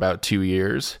for about 2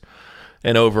 years.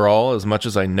 And overall, as much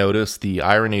as I notice the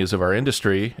ironies of our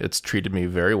industry, it's treated me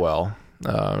very well.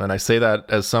 And I say that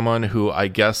as someone who I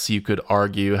guess you could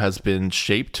argue has been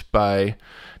shaped by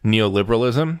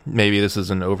neoliberalism. Maybe this is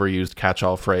an overused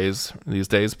catch-all phrase these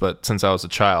days, but since I was a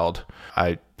child,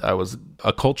 I was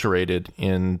acculturated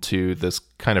into this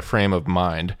kind of frame of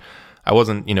mind. I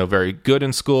wasn't, very good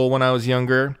in school when I was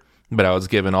younger, but I was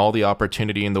given all the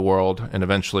opportunity in the world and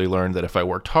eventually learned that if I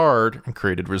worked hard and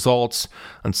created results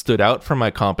and stood out from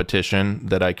my competition,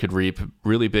 that I could reap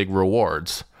really big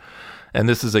rewards. And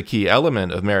this is a key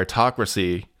element of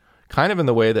meritocracy, kind of in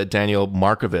the way that Daniel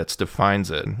Markovits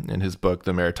defines it in his book,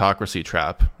 The Meritocracy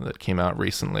Trap, that came out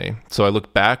recently. So I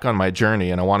look back on my journey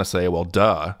and I want to say, well,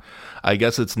 duh. I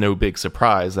guess it's no big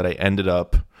surprise that I ended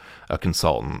up a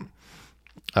consultant.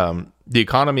 The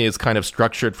economy is kind of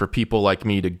structured for people like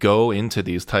me to go into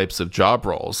these types of job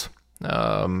roles,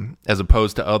 as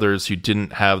opposed to others who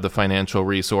didn't have the financial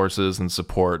resources and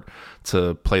support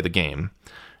to play the game.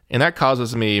 And that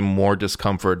causes me more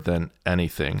discomfort than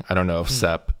anything. I don't know if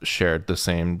Sepp shared the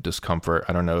same discomfort.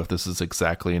 I don't know if this is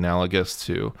exactly analogous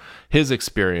to his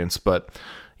experience, but,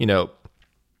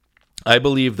 I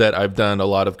believe that I've done a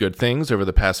lot of good things over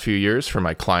the past few years for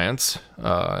my clients.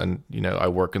 And I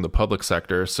work in the public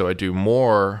sector, so I do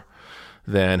more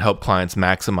than help clients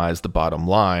maximize the bottom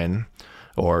line,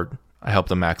 or I help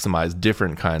them maximize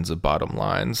different kinds of bottom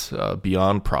lines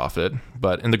beyond profit.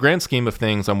 But in the grand scheme of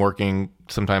things, I'm working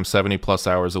sometimes 70 plus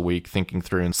hours a week thinking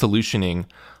through and solutioning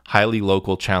highly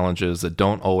local challenges that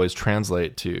don't always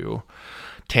translate to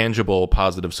tangible,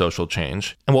 positive social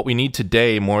change. And what we need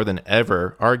today more than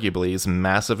ever, arguably, is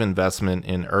massive investment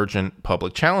in urgent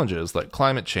public challenges like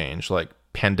climate change, like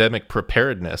pandemic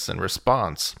preparedness and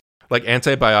response, like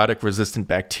antibiotic-resistant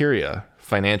bacteria,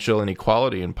 financial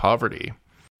inequality and poverty.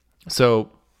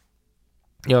 So,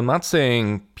 I'm not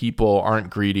saying people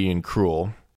aren't greedy and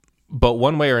cruel, but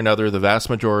one way or another, the vast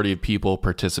majority of people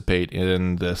participate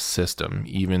in this system,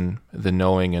 even the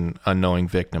knowing and unknowing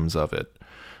victims of it.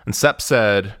 And Sepp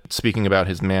said, speaking about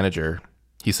his manager,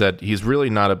 he said, he's really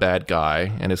not a bad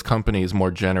guy, and his company is more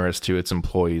generous to its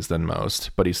employees than most,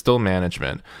 but he's still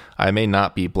management. I may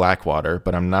not be Blackwater,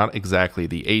 but I'm not exactly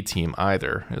the A-team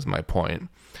either, is my point.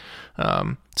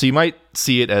 So you might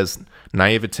see it as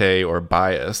naivete or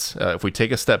bias. If we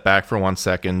take a step back for 1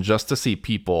 second, just to see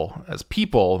people as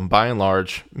people, by and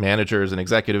large, managers and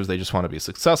executives, they just want to be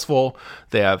successful.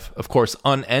 They have, of course,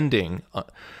 unending,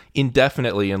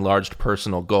 indefinitely enlarged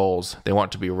personal goals. They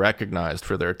want to be recognized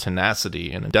for their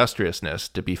tenacity and industriousness,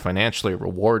 to be financially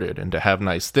rewarded and to have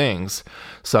nice things,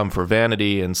 some for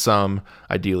vanity and some,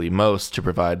 ideally most, to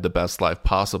provide the best life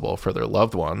possible for their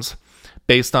loved ones.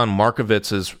 Based on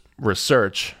Markovitz's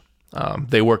research,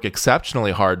 they work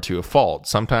exceptionally hard to a fault,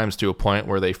 sometimes to a point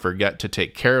where they forget to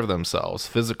take care of themselves,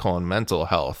 physical and mental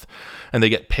health, and they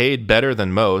get paid better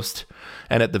than most,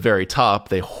 and at the very top,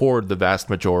 they hoard the vast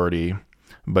majority,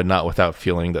 but not without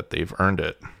feeling that they've earned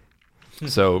it.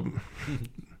 So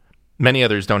many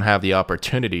others don't have the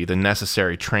opportunity, the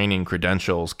necessary training,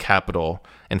 credentials, capital,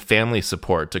 and family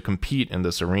support to compete in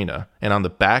this arena. And on the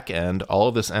back end, all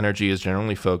of this energy is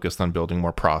generally focused on building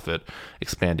more profit,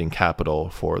 expanding capital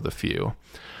for the few.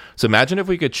 So imagine if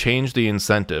we could change the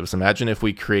incentives. Imagine if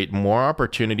we create more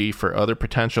opportunity for other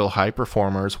potential high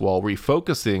performers while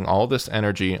refocusing all this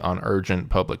energy on urgent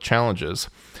public challenges.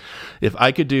 If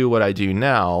I could do what I do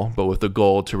now, but with the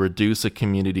goal to reduce a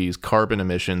community's carbon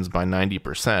emissions by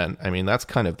 90%, I mean, that's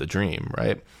kind of the dream,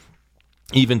 right?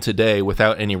 Even today,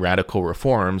 without any radical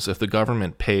reforms, if the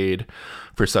government paid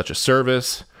for such a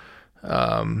service,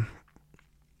 it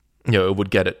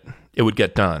would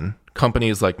get done.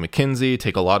 Companies like McKinsey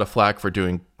take a lot of flack for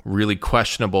doing really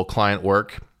questionable client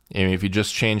work. I mean, if you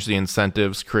just change the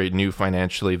incentives, create new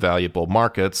financially valuable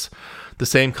markets, the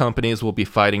same companies will be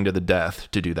fighting to the death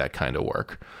to do that kind of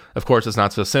work. Of course, it's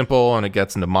not so simple, and it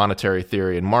gets into monetary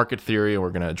theory and market theory, and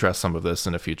we're going to address some of this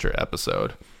in a future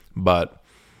episode. But,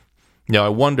 I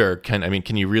wonder, can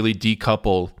you really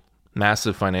decouple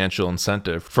massive financial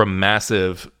incentive from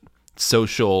massive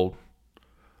social,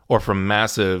 or from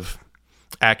massive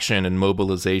action and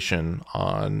mobilization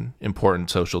on important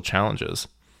social challenges?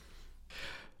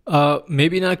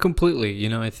 Maybe not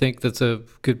completely. I think that's a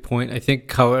good point. I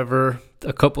think, however,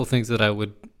 a couple things that I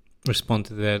would respond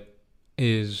to that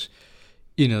is,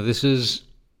 this is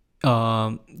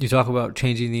you talk about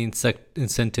changing the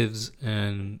incentives,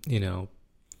 and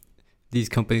these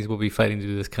companies will be fighting to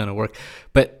do this kind of work,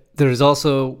 but there's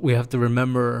also, we have to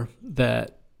remember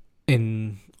that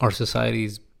in our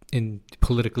societies, in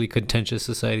politically contentious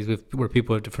societies where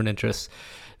people have different interests,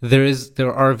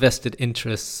 there are vested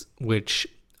interests which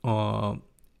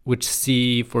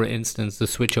see, for instance, the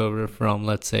switch over from,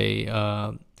 let's say,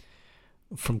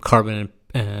 from carbon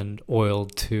and oil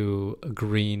to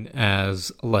green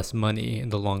as less money in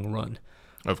the long run.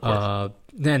 Of course.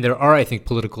 Then there are, I think,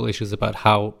 political issues about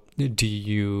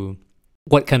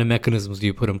what kind of mechanisms do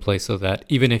you put in place so that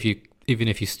even if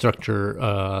you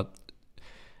structure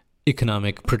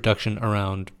economic production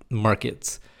around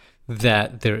markets,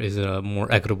 that there is a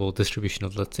more equitable distribution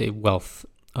of, let's say, wealth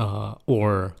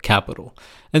or capital.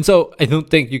 And so I don't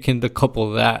think you can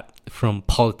decouple that from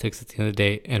politics at the end of the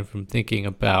day, and from thinking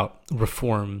about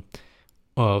reform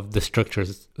of the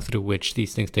structures through which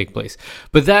these things take place.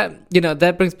 But that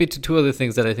brings me to two other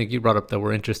things that I think you brought up that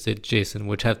were interested, Jason,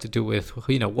 which have to do with,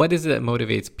 what is it that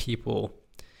motivates people?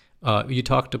 You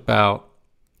talked about,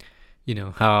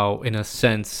 how, in a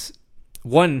sense,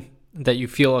 one, that you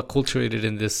feel acculturated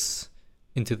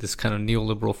into this kind of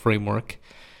neoliberal framework.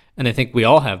 And I think we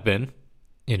all have been,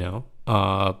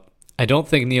 I don't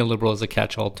think neoliberal is a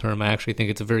catch-all term. I actually think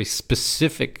it's a very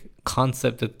specific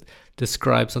concept that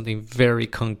describes something very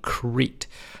concrete,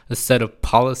 a set of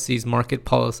policies, market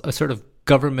policy, a sort of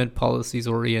government policies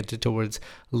oriented towards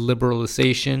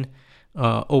liberalization,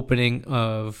 opening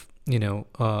of,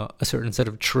 a certain set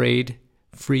of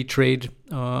free trade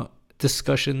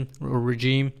discussion or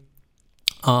regime,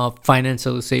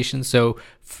 financialization, so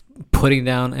putting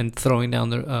down and throwing down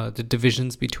the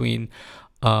divisions between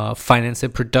finance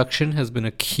and production has been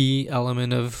a key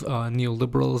element of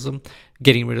neoliberalism.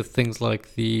 Getting rid of things like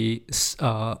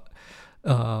some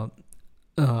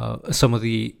of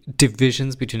the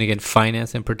divisions between, again,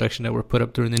 finance and production that were put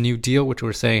up during the New Deal, which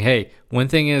were saying, hey, one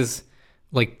thing is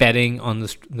like betting on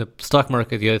the stock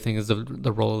market, the other thing is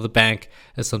the role of the bank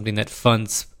as something that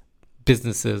funds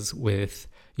businesses with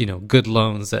good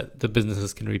loans that the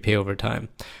businesses can repay over time.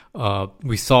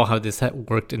 We saw how this had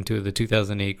worked into the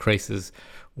 2008 crisis,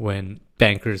 when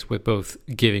bankers were both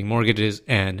giving mortgages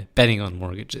and betting on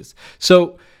mortgages.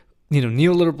 So,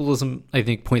 neoliberalism, I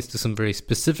think, points to some very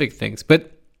specific things.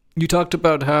 But you talked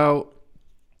about how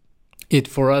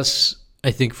for us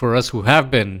who have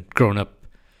been grown up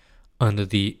in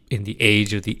the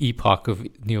age of the epoch of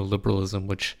neoliberalism,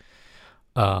 which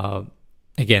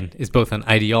again is both an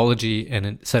ideology and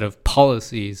a set of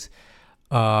policies,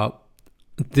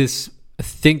 this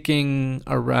thinking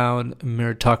around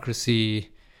meritocracy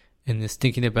and this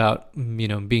thinking about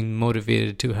being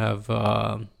motivated to have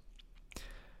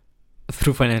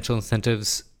through financial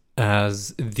incentives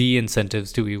as the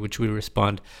incentives to which we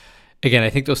respond. Again, I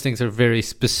think those things are very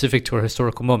specific to our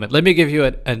historical moment. Let me give you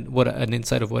an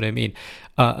insight of what I mean.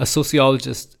 A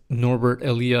sociologist, Norbert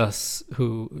Elias,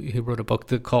 he wrote a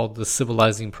book called The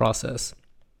Civilizing Process.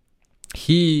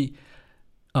 He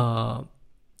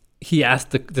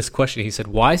asked this question. He said,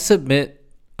 why submit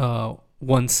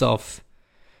oneself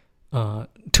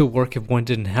to work if one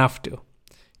didn't have to?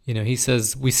 He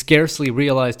says, we scarcely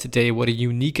realize today what a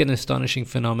unique and astonishing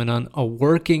phenomenon a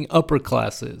working upper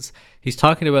class is. He's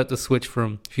talking about the switch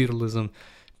from feudalism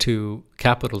to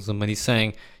capitalism, and he's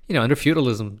saying, under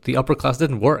feudalism, the upper class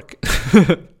didn't work.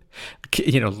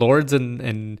 Lords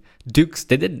and dukes,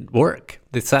 they didn't work.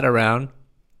 They sat around,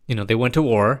 they went to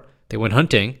war, they went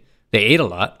hunting, they ate a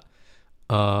lot,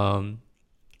 and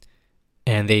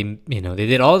they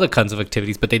did all the kinds of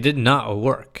activities, but they did not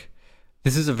work.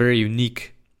 This is a very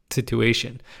unique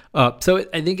situation. So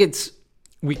I think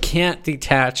we can't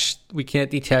detach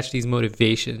these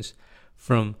motivations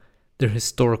from their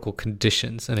historical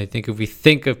conditions. And I think if we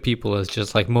think of people as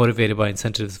just like motivated by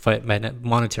incentives to fight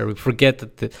monetary, we forget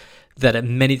that at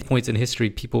many points in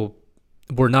history, people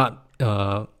were not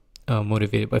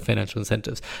motivated by financial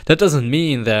incentives. That doesn't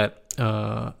mean that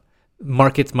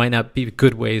markets might not be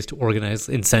good ways to organize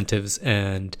incentives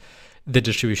and the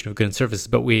distribution of goods and services,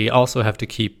 but we also have to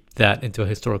keep that into a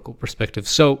historical perspective.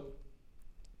 So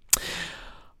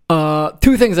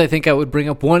two things I think I would bring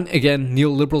up. One, again,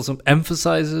 neoliberalism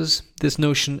emphasizes this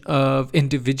notion of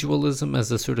individualism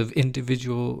as a sort of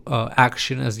individual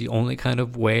action as the only kind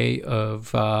of way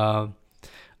of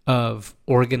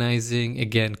organizing,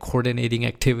 again, coordinating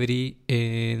activity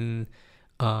in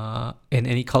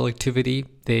any collectivity.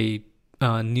 They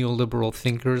neoliberal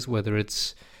thinkers, whether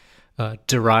it's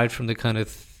derived from the kind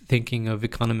of thinking of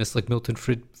economists like Milton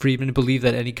Friedman believe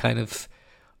that any kind of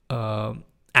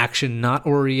action not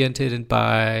oriented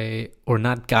by or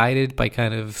not guided by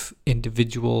kind of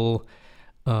individual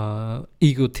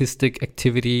egotistic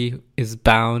activity is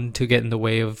bound to get in the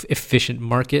way of efficient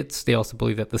markets. They also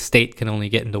believe that the state can only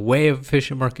get in the way of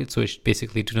efficient markets, so it should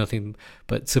basically do nothing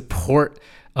but support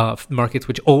markets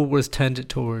which always tend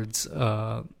towards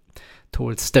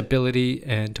stability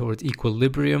and towards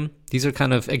equilibrium. These are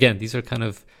kind of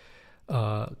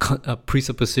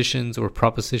presuppositions or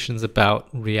propositions about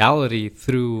reality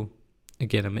through,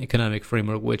 again, an economic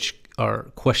framework which are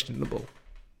questionable.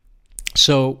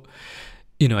 So,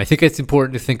 I think it's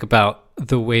important to think about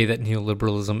the way that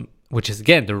neoliberalism, which is,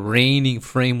 again, the reigning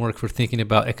framework for thinking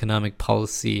about economic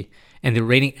policy and the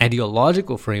reigning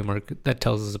ideological framework that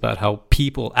tells us about how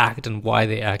people act and why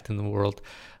they act in the world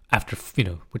after,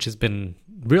 which has been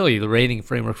really the reigning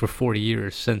framework for 40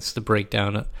 years since the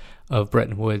breakdown of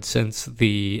Bretton Woods, since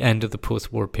the end of the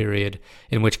post-war period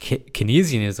in which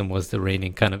Keynesianism was the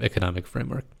reigning kind of economic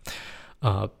framework.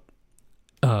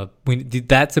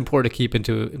 That's important to keep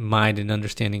into mind in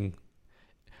understanding.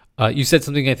 You said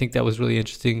something I think that was really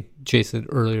interesting, Jason,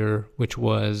 earlier, which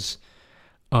was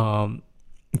the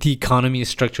economy is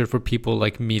structured for people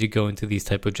like me to go into these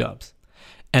type of jobs.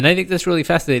 And I think that's really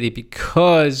fascinating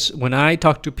because when I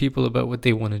talk to people about what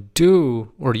they want to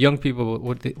do, or young people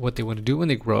about what they want to do when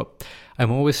they grow up,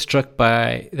 I'm always struck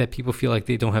by that people feel like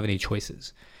they don't have any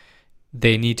choices.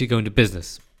 They need to go into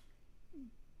business.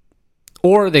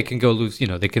 Or they can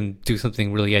they can do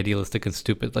something really idealistic and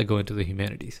stupid, like go into the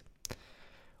humanities.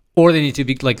 Or they need to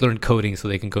learn coding so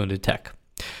they can go into tech.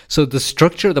 So the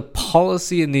structure, the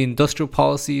policy, and the industrial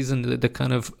policies and the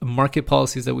kind of market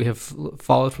policies that we have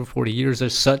followed for 40 years are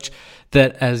such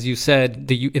that, as you said,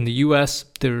 in the U.S.,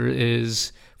 there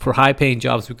is, for high-paying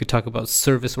jobs, we could talk about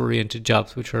service-oriented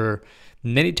jobs, which are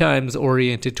many times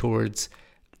oriented towards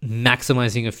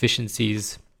maximizing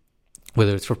efficiencies,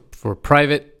 whether it's for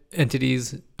private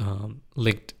entities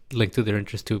linked to their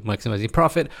interest to maximizing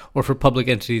profit, or for public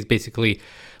entities basically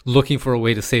looking for a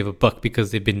way to save a buck because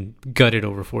they've been gutted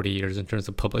over 40 years in terms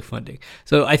of public funding.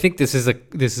 So I think this is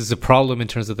a problem in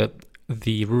terms of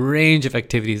the range of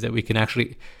activities that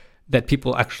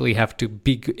people actually have to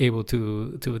be able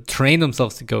to train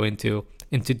themselves to go into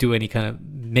and to do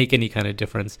make any kind of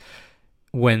difference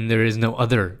when there is no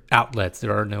other outlets.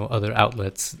 There are no other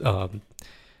outlets.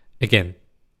 Again,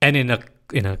 and in a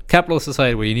capitalist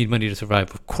society where you need money to survive,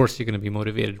 of course you're going to be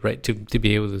motivated, right, to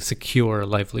be able to secure a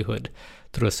livelihood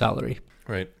through a salary.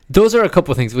 Right. Those are a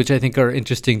couple of things which I think are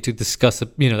interesting to discuss.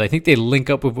 I think they link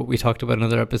up with what we talked about in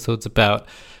other episodes about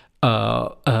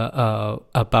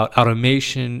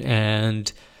automation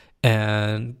and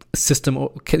system,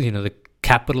 the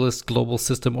capitalist global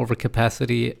system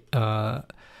overcapacity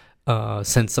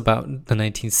since about the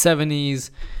 1970s.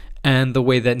 And the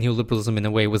way that neoliberalism, in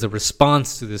a way, was a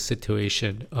response to this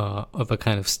situation of a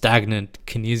kind of stagnant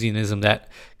Keynesianism that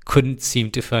couldn't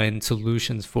seem to find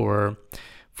solutions for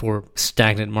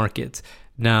stagnant markets.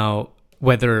 Now,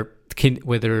 whether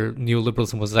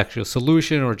neoliberalism was actually a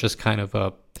solution or just kind of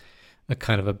a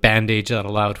band-aid that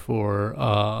allowed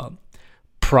for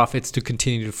profits to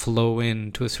continue to flow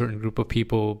in to a certain group of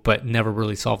people, but never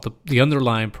really solved the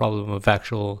underlying problem of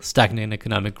actual stagnant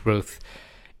economic growth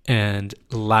and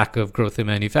lack of growth in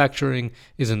manufacturing,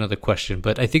 is another question.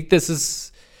 But I think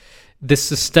this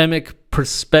systemic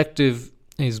perspective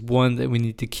is one that we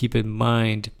need to keep in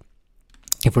mind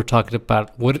if we're talking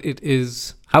about how it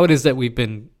is that we've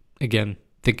been, again,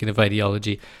 thinking of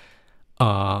ideology,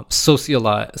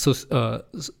 socialized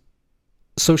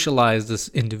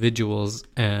as individuals,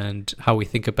 and how we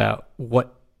think about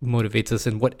what motivates us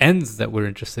and what ends that we're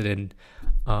interested in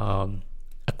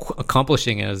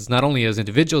accomplishing, as not only as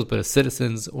individuals but as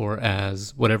citizens or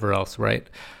as whatever else, right?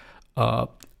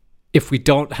 If we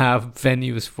don't have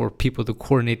venues for people to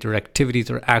coordinate their activities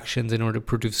or actions in order to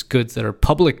produce goods that are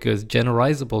public goods,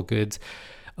 generalizable goods,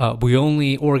 we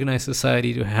only organize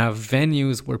society to have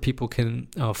venues where people can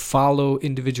follow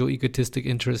individual egotistic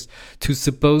interests to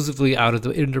supposedly, out of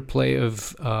the interplay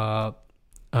of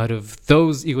out of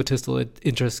those egotistical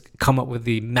interests, come up with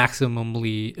the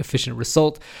maximally efficient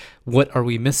result. What are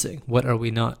we missing? What are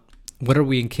we not? What are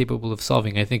we incapable of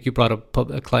solving? I think you brought up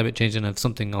climate change, and that's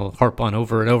something I'll harp on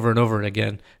over and over and over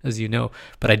again, as you know.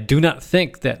 But I do not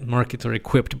think that markets are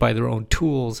equipped by their own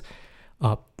tools.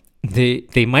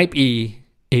 They might be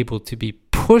able to be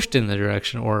pushed in the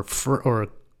direction or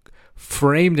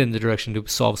framed in the direction to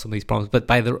solve some of these problems, but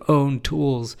by their own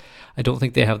tools, I don't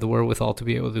think they have the wherewithal to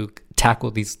be able to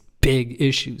tackle these big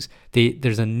issues.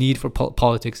 There's a need for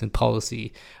politics and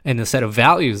policy and a set of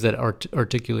values that are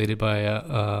articulated by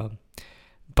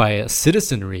a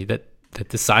citizenry that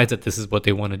decides that this is what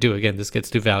they want to do. Again, this gets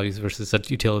to values versus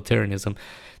such utilitarianism,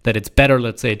 that it's better,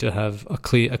 let's say, to have a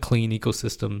clean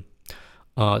ecosystem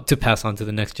to pass on to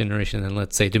the next generation than,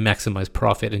 let's say, to maximize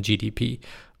profit and GDP.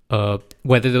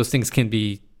 Whether those things can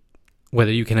be,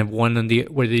 whether you can have one and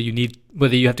whether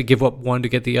you have to give up one to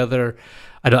get the other,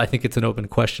 I think it's an open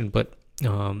question, but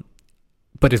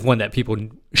it's one that people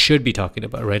should be talking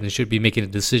about, right? And should be making a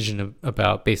decision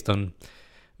about based on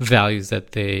values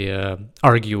that they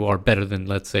argue are better than,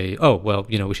 let's say, oh, well,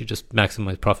 we should just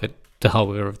maximize profit to hell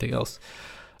with everything else.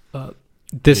 I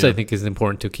think is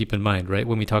important to keep in mind, right?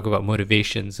 When we talk about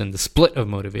motivations and the split of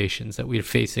motivations that we're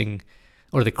facing,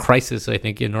 or the crisis, I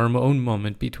think, in our own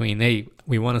moment between, hey,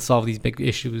 we want to solve these big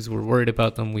issues, we're worried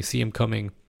about them, we see them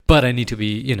coming, but I need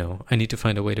to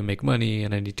find a way to make money,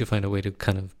 and I need to find a way to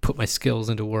kind of put my skills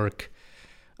into work.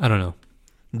 I don't know.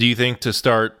 Do you think to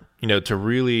start, to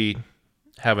really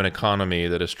have an economy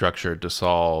that is structured to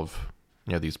solve,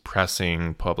 these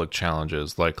pressing public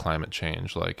challenges like climate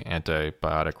change, like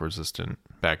antibiotic resistant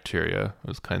bacteria,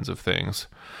 those kinds of things,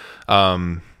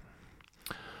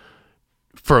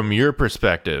 from your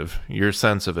perspective, your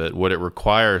sense of it, would it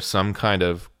require some kind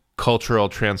of cultural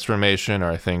transformation,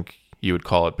 or I think you would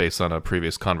call it, based on a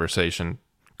previous conversation,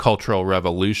 cultural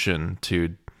revolution,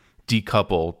 to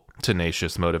decouple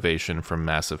tenacious motivation from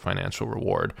massive financial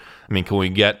reward? I mean, can we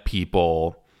get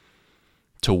people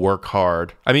to work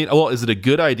hard? I mean, well, is it a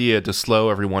good idea to slow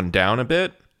everyone down a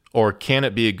bit, or can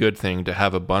it be a good thing to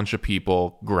have a bunch of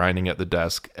people grinding at the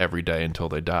desk every day until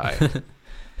they die?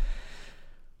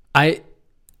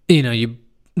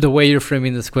 The way you're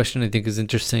framing this question, I think, is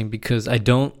interesting, because I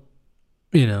don't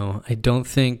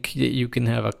think that you can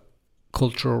have a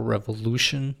cultural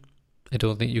revolution. I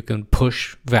don't think you can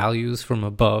push values from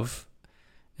above,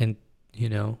 and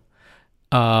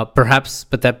perhaps,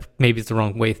 but that maybe is the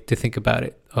wrong way to think about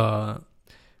it.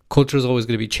 Culture is always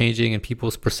going to be changing, and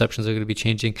people's perceptions are going to be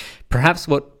changing. Perhaps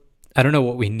I don't know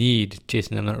what we need,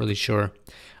 Jason, I'm not really sure.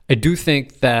 I do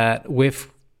think that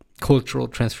with cultural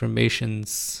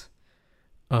transformations,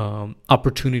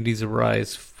 opportunities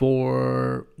arise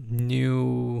for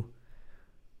new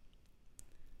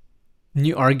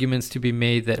arguments to be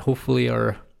made that hopefully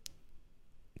are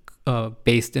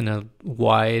based in a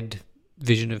wide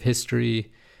vision of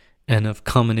history and of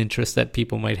common interests that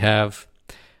people might have,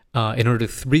 in order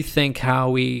to rethink how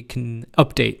we can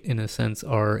update, in a sense,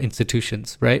 our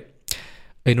institutions, right?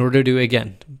 In order to,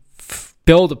 again,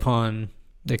 build upon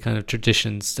the kind of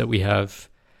traditions that we have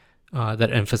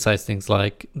that emphasize things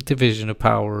like division of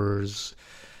powers,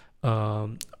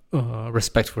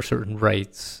 respect for certain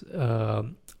rights,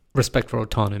 respect for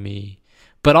autonomy,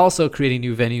 but also creating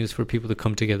new venues for people to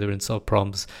come together and solve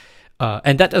problems.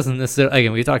 And that doesn't necessarily,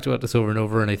 again, we talked about this over and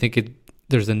over, and I think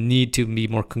there's a need to be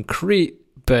more concrete,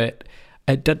 but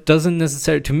that doesn't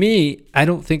necessarily, to me, I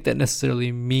don't think that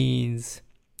necessarily means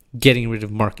getting rid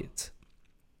of markets.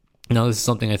 Now, this is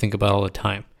something I think about all the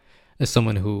time as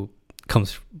someone who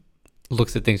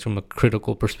looks at things from a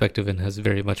critical perspective and has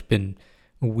very much been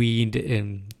weaned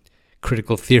in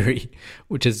critical theory,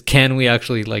 which is, can we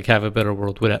actually have a better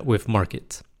world with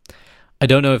markets? I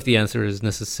don't know if the answer is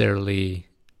necessarily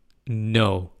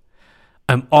no.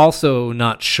 I'm also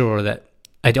not sure that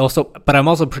but I'm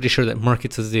also pretty sure that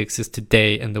markets as they exist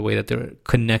today and the way that they're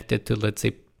connected to, let's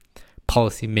say,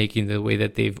 policy making, the way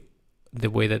that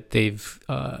they've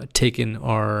taken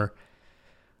our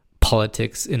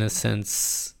politics, in a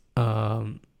sense,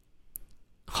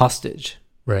 hostage,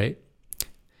 right?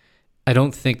 I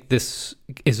don't think this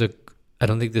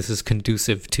is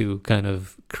conducive to kind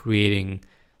of creating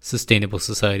sustainable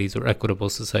societies or equitable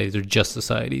societies or just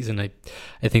societies. And I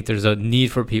think there's a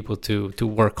need for people to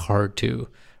work hard to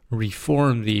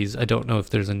reform these. I don't know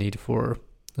if there's a need for,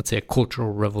 let's say, a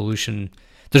cultural revolution.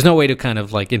 There's no way to kind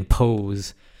of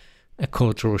impose a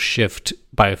cultural shift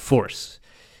by force.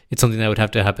 It's something that would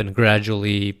have to happen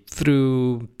gradually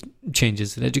through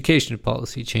changes in education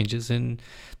policy, changes in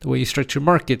the way you structure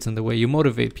markets and the way you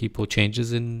motivate people,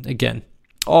 changes in, again,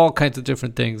 all kinds of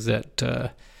different things that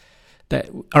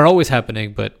are always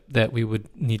happening, but that we would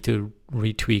need to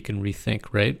retweak and rethink,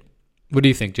 right? What do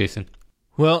you think, Jason?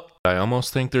 Well, I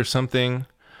almost think there's something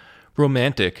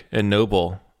romantic and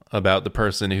noble about the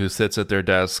person who sits at their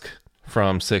desk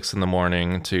from 6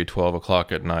 a.m. to 12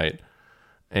 o'clock at night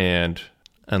and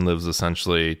lives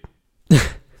essentially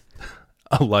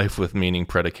a life with meaning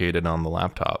predicated on the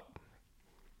laptop.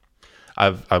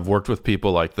 I've worked with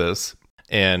people like this,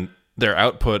 and their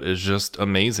output is just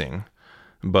amazing.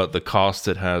 but the cost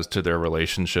it has to their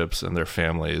relationships and their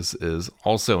families is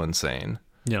also insane.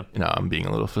 Yeah. I'm being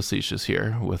a little facetious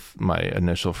here with my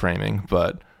initial framing,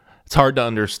 but it's hard to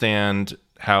understand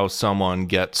how someone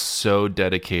gets so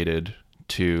dedicated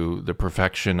to the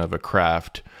perfection of a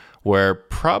craft where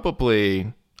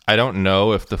probably, I don't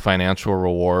know if the financial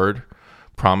reward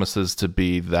promises to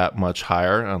be that much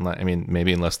higher.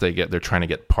 Maybe unless they're trying to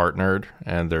get partnered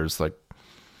and there's like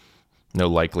no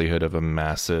likelihood of a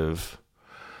massive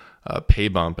pay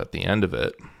bump at the end of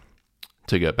it.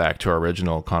 To get back to our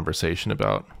original conversation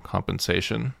about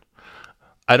compensation,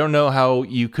 I don't know how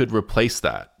you could replace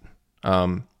that.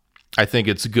 I think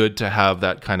it's good to have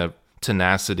that kind of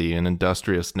tenacity and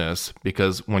industriousness,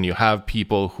 because when you have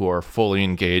people who are fully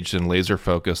engaged and laser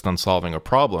focused on solving a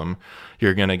problem,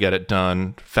 you're going to get it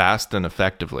done fast and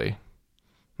effectively.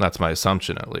 That's my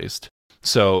assumption, at least.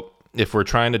 So if we're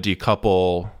trying to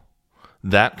decouple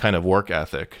that kind of work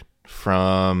ethic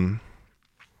from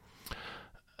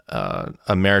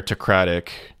a meritocratic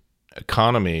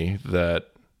economy that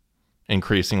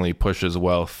increasingly pushes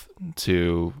wealth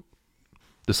to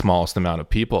the smallest amount of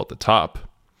people at the top,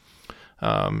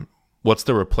 what's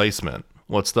the replacement?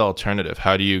 What's the alternative?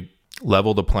 How do you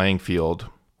level the playing field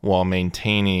while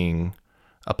maintaining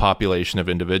a population of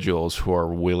individuals who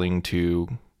are willing to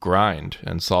grind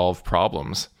and solve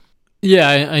problems?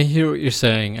 Yeah, I hear what you're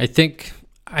saying. I think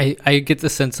I get the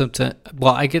sense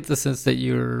that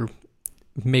you're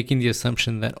making the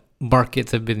assumption that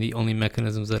markets have been the only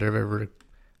mechanisms that have ever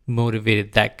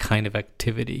motivated that kind of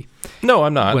activity. No,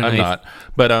 I'm not.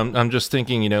 But I'm just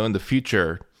thinking, in the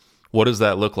future, what does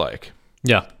that look like?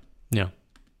 Yeah.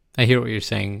 I hear what you're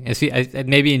saying.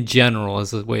 Maybe in general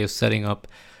as a way of setting up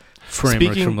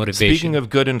frameworks for motivation. Speaking of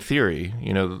good in theory,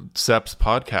 SEP's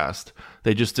podcast,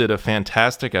 they just did a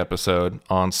fantastic episode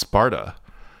on Sparta.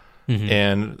 Mm-hmm.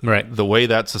 And the way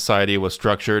that society was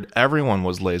structured, everyone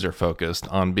was laser focused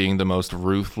on being the most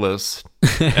ruthless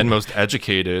and most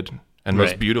educated and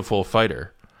most beautiful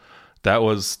fighter. That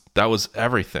was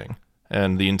everything.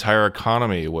 And the entire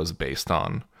economy was based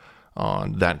on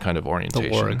that kind of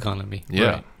orientation. The war economy.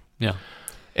 Yeah. Right. Yeah.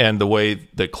 And the way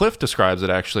that Cliff describes it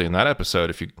actually in that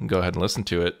episode, if you can go ahead and listen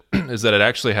to it, is that it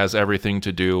actually has everything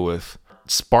to do with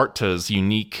Sparta's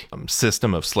unique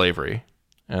system of slavery,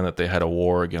 and that they had a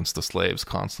war against the slaves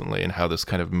constantly, and how this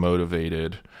kind of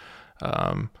motivated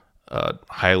a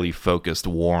highly focused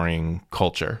warring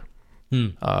culture,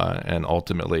 and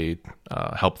ultimately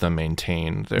helped them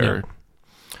maintain their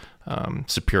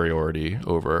superiority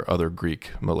over other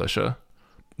Greek militia.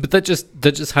 But that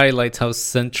just highlights how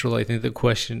central I think the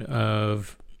question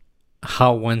of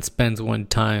how one spends one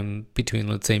time between,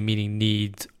 let's say, meeting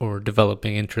needs or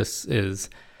developing interests is,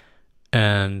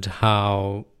 and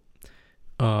how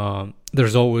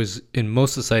there's always, in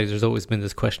most societies, there's always been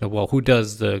this question of, well, who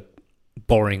does the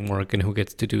boring work and who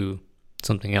gets to do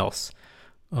something else?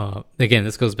 Again,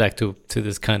 this goes back to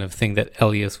this kind of thing that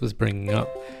Elias was bringing up,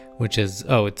 which is,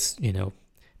 it's,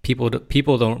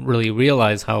 people don't really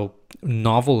realize how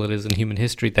novel it is in human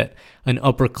history that an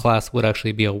upper class would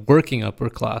actually be a working upper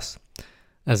class,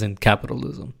 as in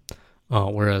capitalism.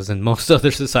 Whereas in most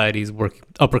other societies,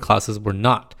 upper classes were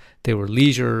not. They were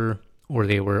leisure, or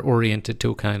they were oriented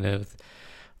to kind of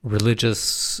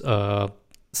religious,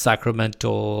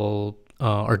 sacramental,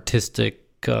 artistic,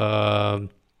 other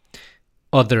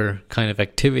kind of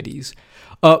activities.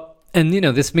 And,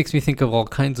 this makes me think of all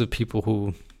kinds of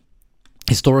people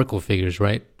historical figures,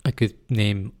 right? I could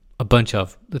name a bunch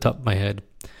off the top of my head.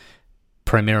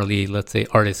 Primarily, let's say,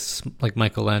 artists like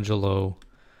Michelangelo,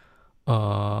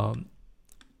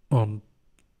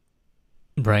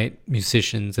 right?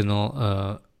 Musicians and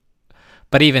all,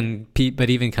 but even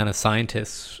kind of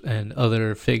scientists and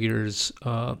other figures,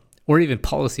 or even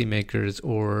policymakers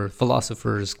or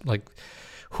philosophers, like,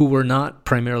 who were not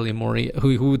primarily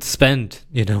who would spend,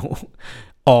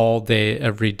 all day,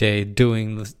 every day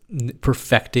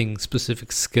perfecting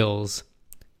specific skills,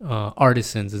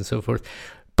 artisans and so forth,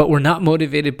 but were not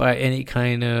motivated by any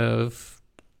kind of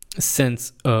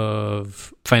sense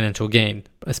of financial gain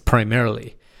as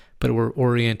primarily, but were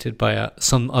oriented by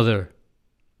some other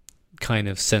kind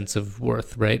of sense of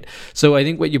worth, right? So I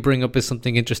think what you bring up is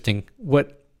something interesting.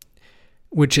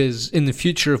 Which is, in the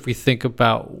future, if we think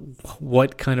about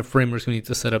what kind of frameworks we need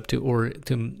to set up to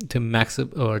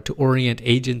orient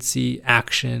agency,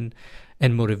 action,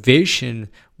 and motivation,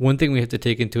 one thing we have to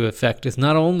take into effect is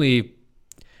not only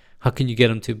how can you get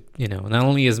them to, not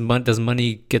only does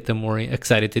money get them more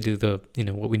excited to do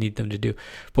what we need them to do,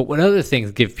 but what other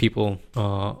things give people,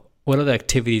 what other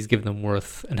activities give them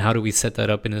worth, and how do we set that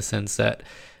up in a sense that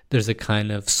there's a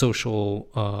kind of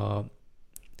social,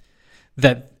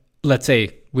 that let's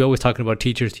say we always talking about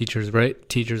teachers, right?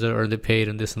 Teachers are underpaid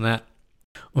and this and that.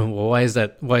 Well, why is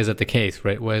that? Why is that the case,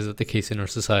 right? Why is that the case in our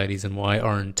societies, and why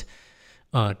aren't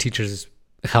teachers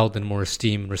held in more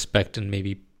esteem, respect, and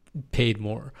maybe paid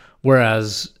more?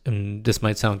 Whereas, and this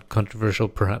might sound controversial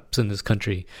perhaps in this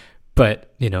country,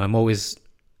 but I'm always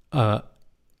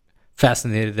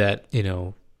fascinated that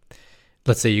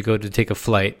let's say you go to take a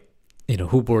flight,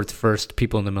 who boards first?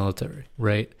 People in the military,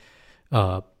 right?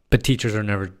 But teachers are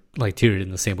never like treated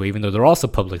in the same way, even though they're also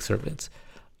public servants.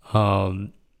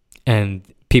 And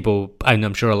people,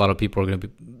 I'm sure a lot of people are going to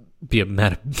be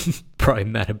mad, probably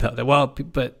mad about that. Well,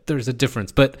 but there's a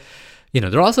difference. But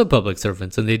they're also public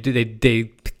servants, and they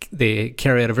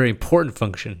carry out a very important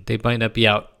function. They might not be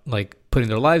out like putting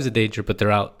their lives in danger, but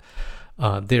they're out.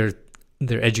 They're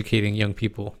educating young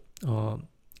people.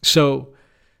 So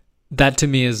that to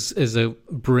me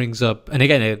brings up, and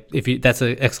again, that's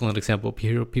an excellent example.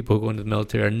 People who go into the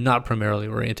military are not primarily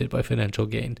oriented by financial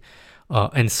gain,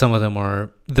 and some of them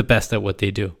are the best at what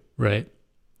they do, right?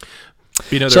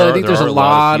 So I think there's a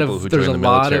lot of people who join the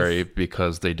military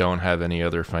because they don't have any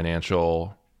other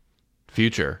financial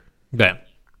future.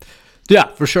 Yeah,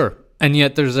 for sure. And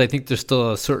yet I think there's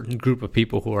still a certain group of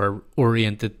people who are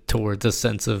oriented towards a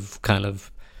sense of kind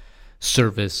of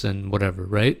service and whatever,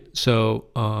 right? So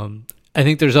I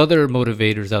think there's other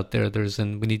motivators out there.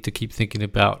 And we need to keep thinking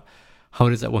about how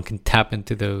it is that one can tap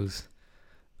into those,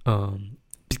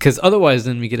 because otherwise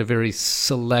then we get a very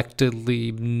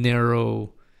selectively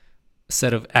narrow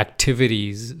set of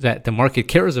activities that the market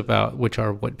cares about, which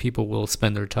are what people will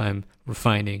spend their time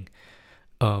refining,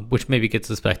 which maybe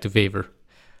gets us back to Weber.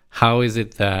 How is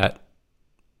it that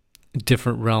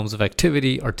different realms of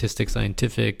activity, artistic,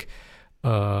 scientific,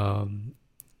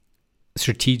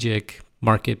 strategic,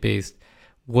 market-based,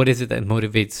 what is it that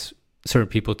motivates certain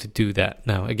people to do that?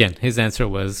 Now, again, his answer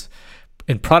was,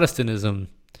 in Protestantism,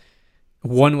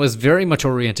 one was very much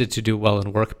oriented to do well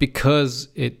in work because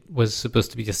it was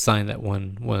supposed to be a sign that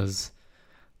one was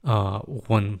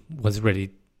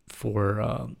ready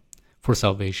for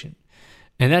salvation,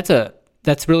 and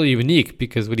that's really unique,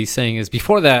 because what he's saying is,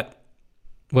 before that,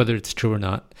 whether it's true or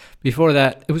not, before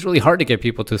that, it was really hard to get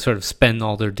people to sort of spend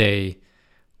all their day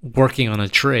working on a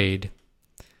trade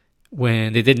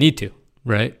when they didn't need to,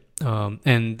 right?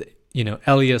 And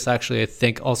Elias actually, I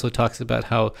think, also talks about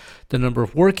how the number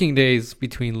of working days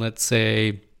between, let's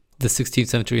say, the 16th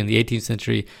century and the 18th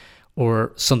century,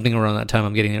 or something around that time,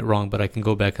 I'm getting it wrong, but I can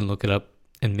go back and look it up,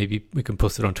 and maybe we can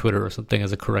post it on Twitter or something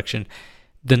as a correction.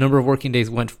 The number of working days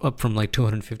went up from like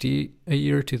 250 a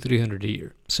year to 300 a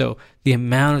year. So the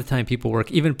amount of time people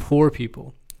work, even poor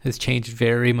people, has changed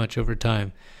very much over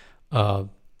time.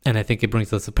 And I think it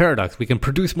brings us a paradox. We can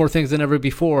produce more things than ever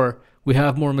before. We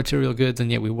have more material goods,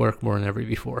 and yet we work more than ever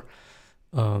before.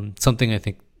 Something I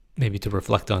think maybe to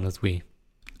reflect on as we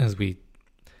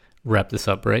wrap this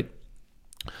up, right?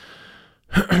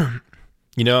 I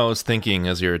was thinking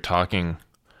as you were talking,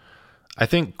 I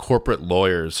think corporate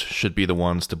lawyers should be the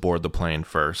ones to board the plane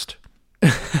first.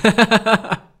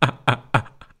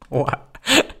 What?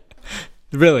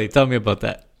 Really? Tell me about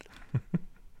that.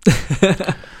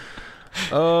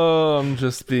 Oh, I'm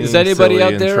just being Is anybody silly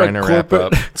out and there trying to wrap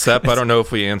corporate... up. Sepp, I don't know if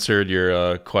we answered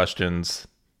your questions,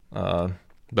 but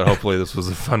hopefully this was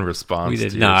a fun response. We to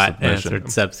did your not submission. answer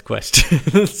Sepp's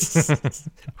questions.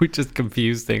 We just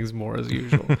confuse things more as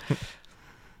usual.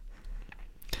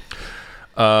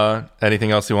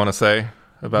 Anything else you want to say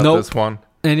about this one?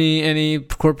 Any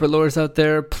corporate lawyers out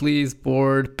there, please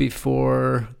board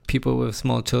before people with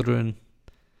small children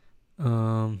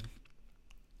for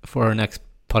our next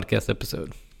podcast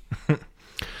episode.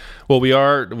 Well,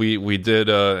 we did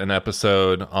an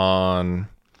episode on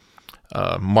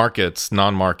markets,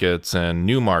 non-markets, and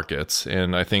new markets,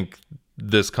 and I think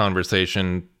this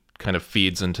conversation kind of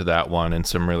feeds into that one in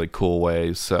some really cool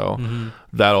ways. So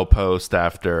that'll post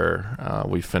after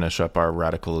we finish up our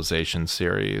radicalization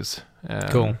series.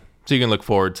 Cool. So you can look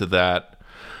forward to that.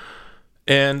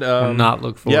 And not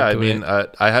look forward to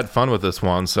it. I had fun with this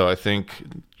one, so I think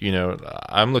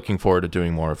I'm looking forward to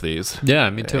doing more of these. Yeah,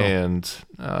 me too. And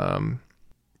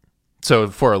so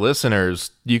for our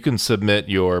listeners, you can submit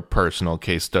your personal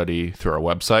case study through our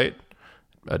website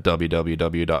at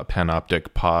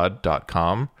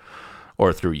www.panopticpod.com,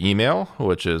 or through email,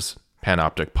 which is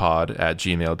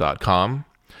panopticpod@gmail.com.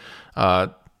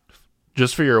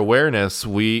 Just for your awareness,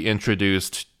 we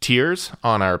introduced tiers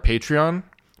on our Patreon,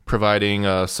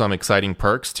 providing some exciting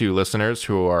perks to listeners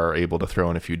who are able to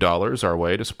throw in a few dollars our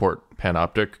way to support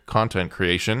Panoptic content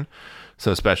creation.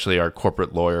 So especially our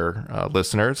corporate lawyer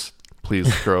listeners,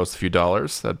 please throw us a few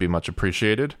dollars. That'd be much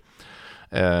appreciated.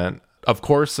 And of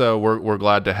course, we're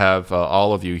glad to have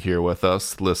all of you here with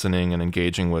us, listening and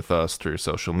engaging with us through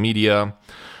social media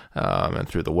and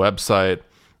through the website.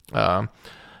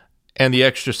 And the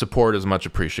extra support is much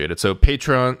appreciated. So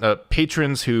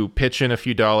patrons who pitch in a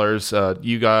few dollars,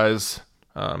 you guys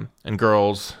and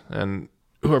girls and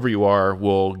whoever you are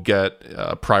will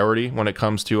get priority when it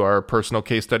comes to our personal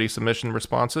case study submission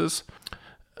responses.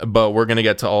 But we're going to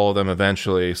get to all of them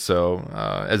eventually. So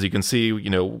as you can see,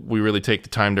 we really take the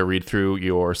time to read through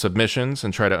your submissions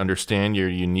and try to understand your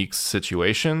unique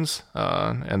situations.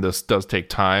 And this does take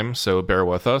time, so bear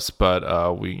with us.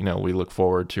 But we look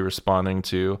forward to responding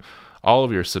to all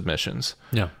of your submissions.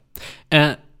 Yeah,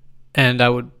 and I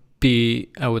would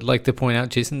like to point out,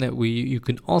 Jason, that you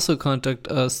can also contact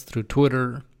us through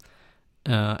Twitter.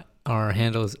 Our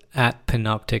handle is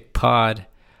 @PanopticPod.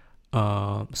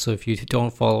 So if you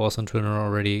don't follow us on Twitter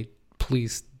already,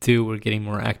 please do. We're getting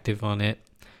more active on it.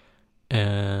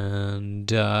 And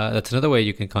that's another way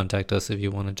you can contact us if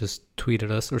you want to just tweet at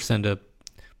us or send a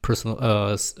personal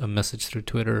a message through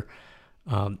Twitter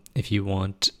if you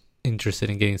want interested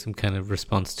in getting some kind of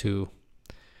response to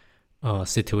a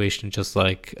situation just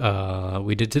like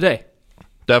we did today.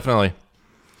 Definitely.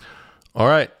 All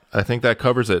right. I think that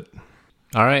covers it.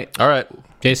 All right.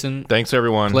 Jason. Thanks,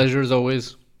 everyone. Pleasure as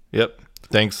always. Yep.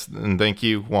 Thanks. And thank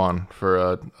you, Juan,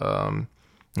 for an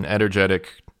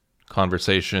energetic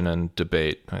conversation and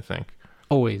debate, I think.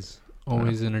 Always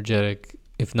energetic,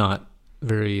 if not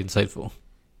very insightful.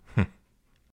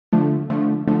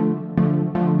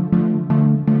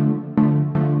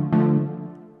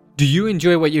 Do you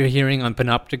enjoy what you're hearing on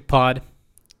Panoptic Pod?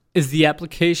 Is the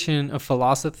application of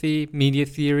philosophy, media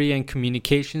theory, and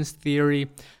communications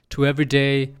theory to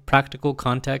everyday practical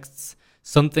contexts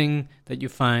something that you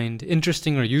find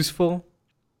interesting or useful?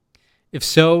 If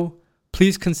so,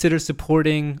 please consider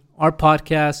supporting our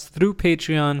podcast through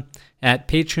Patreon at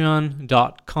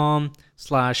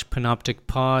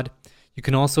patreon.com/panopticpod. You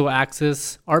can also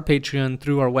access our Patreon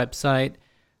through our website,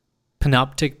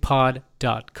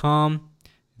 panopticpod.com.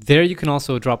 There you can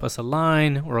also drop us a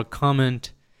line or a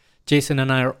comment. Jason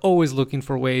and I are always looking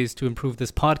for ways to improve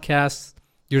this podcast.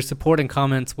 Your support and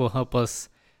comments will help us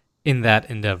in that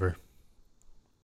endeavor.